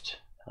first.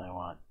 And I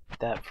want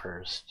that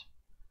first.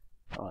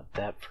 I want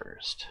that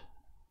first.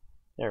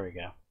 There we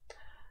go.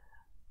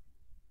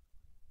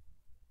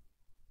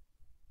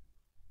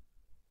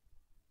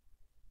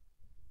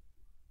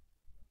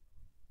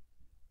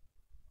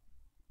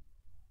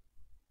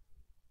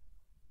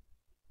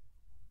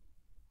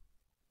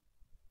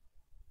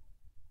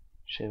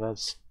 Actually,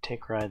 let's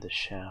ride the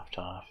shaft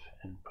off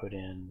and put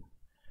in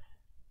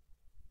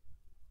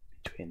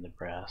between the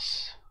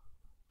breasts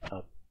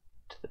up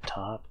to the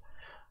top.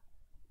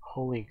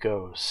 Holy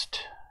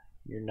Ghost,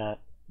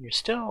 you're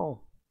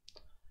still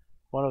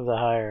one of the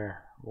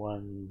higher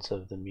ones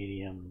of the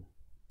medium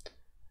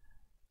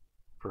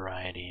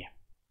variety.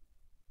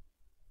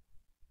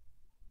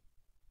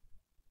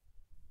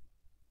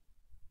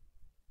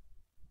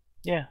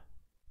 Yeah,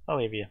 I'll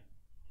leave you.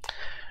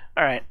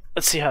 Alright,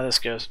 let's see how this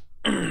goes.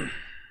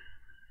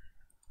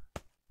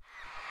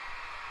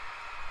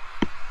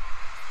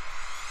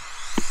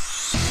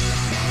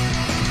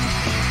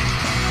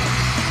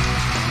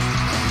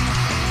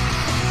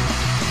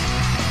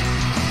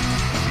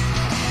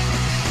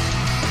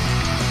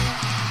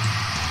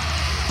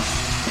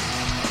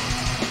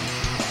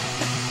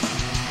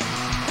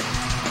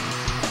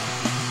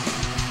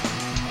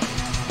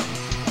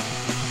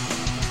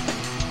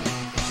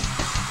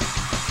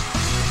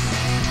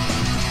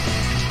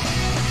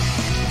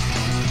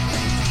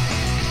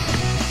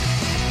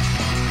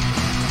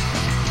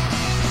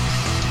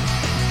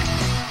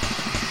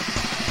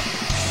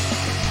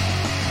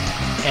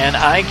 And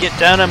I Get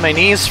Down on My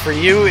Knees for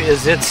You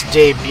is its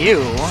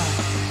debut,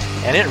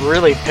 and it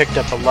really picked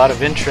up a lot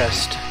of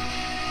interest.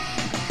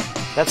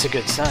 That's a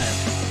good sign.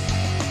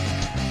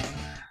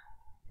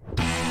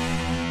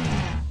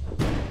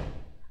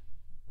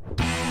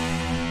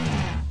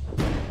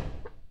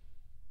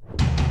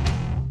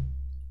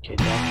 Okay,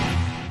 down.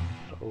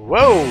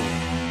 Whoa!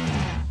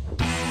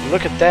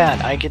 Look at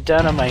that. I Get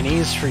Down on My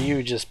Knees for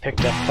You just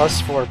picked up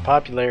 +4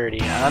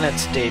 popularity on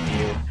its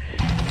debut.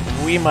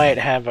 We might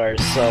have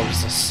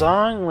ourselves a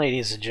song,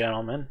 ladies and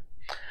gentlemen.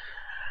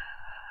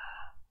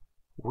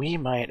 We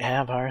might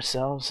have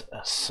ourselves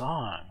a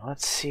song.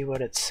 Let's see what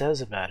it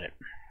says about it.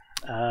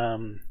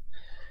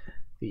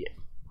 The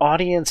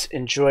audience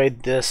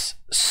enjoyed this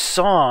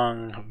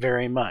song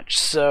very much.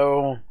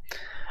 So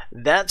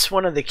that's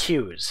one of the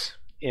cues.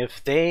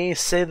 If they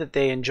say that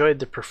they enjoyed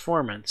the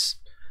performance,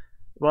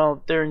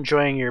 well, they're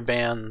enjoying your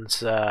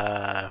band's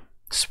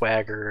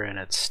swagger and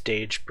its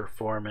stage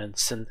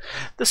performance, and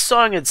the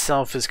song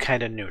itself is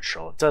kind of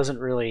neutral. It doesn't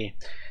really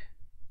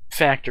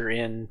factor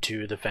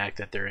into the fact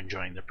that they're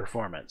enjoying the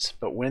performance.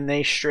 But when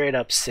they straight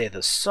up say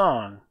the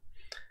song,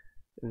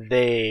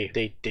 they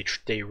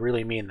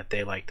really mean that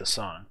they like the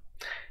song.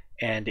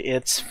 And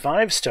it's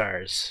 5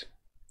 stars,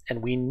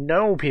 and we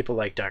know people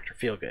like Dr.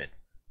 Feelgood,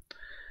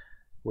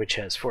 which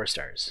has 4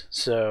 stars.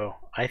 So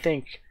I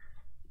think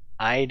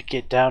I'd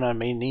Get Down on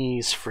My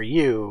Knees for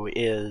You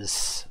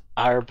is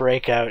our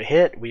breakout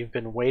hit we've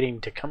been waiting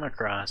to come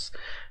across.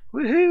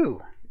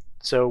 Woohoo!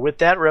 So with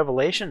that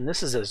revelation,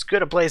 this is as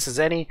good a place as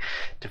any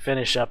to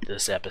finish up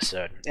this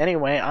episode.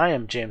 Anyway, I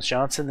am James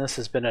Johnson. This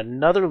has been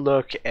another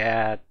look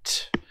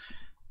at...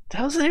 the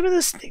hell's the name of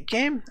this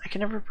game? I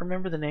can never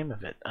remember the name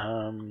of it.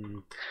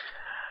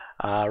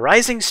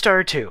 Rising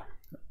Star 2.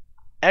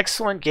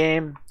 Excellent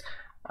game.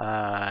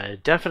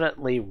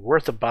 Definitely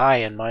worth a buy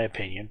in my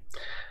opinion.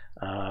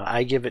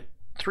 I give it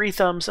 3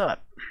 thumbs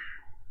up.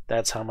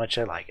 That's how much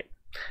I like it.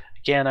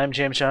 Again, I'm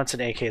James Johnson,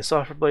 aka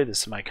Softwareblade.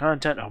 This is my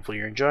content. Hopefully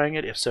you're enjoying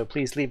it. If so,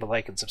 please leave a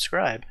like and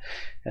subscribe.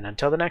 And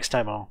until the next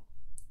time, all,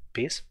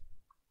 peace.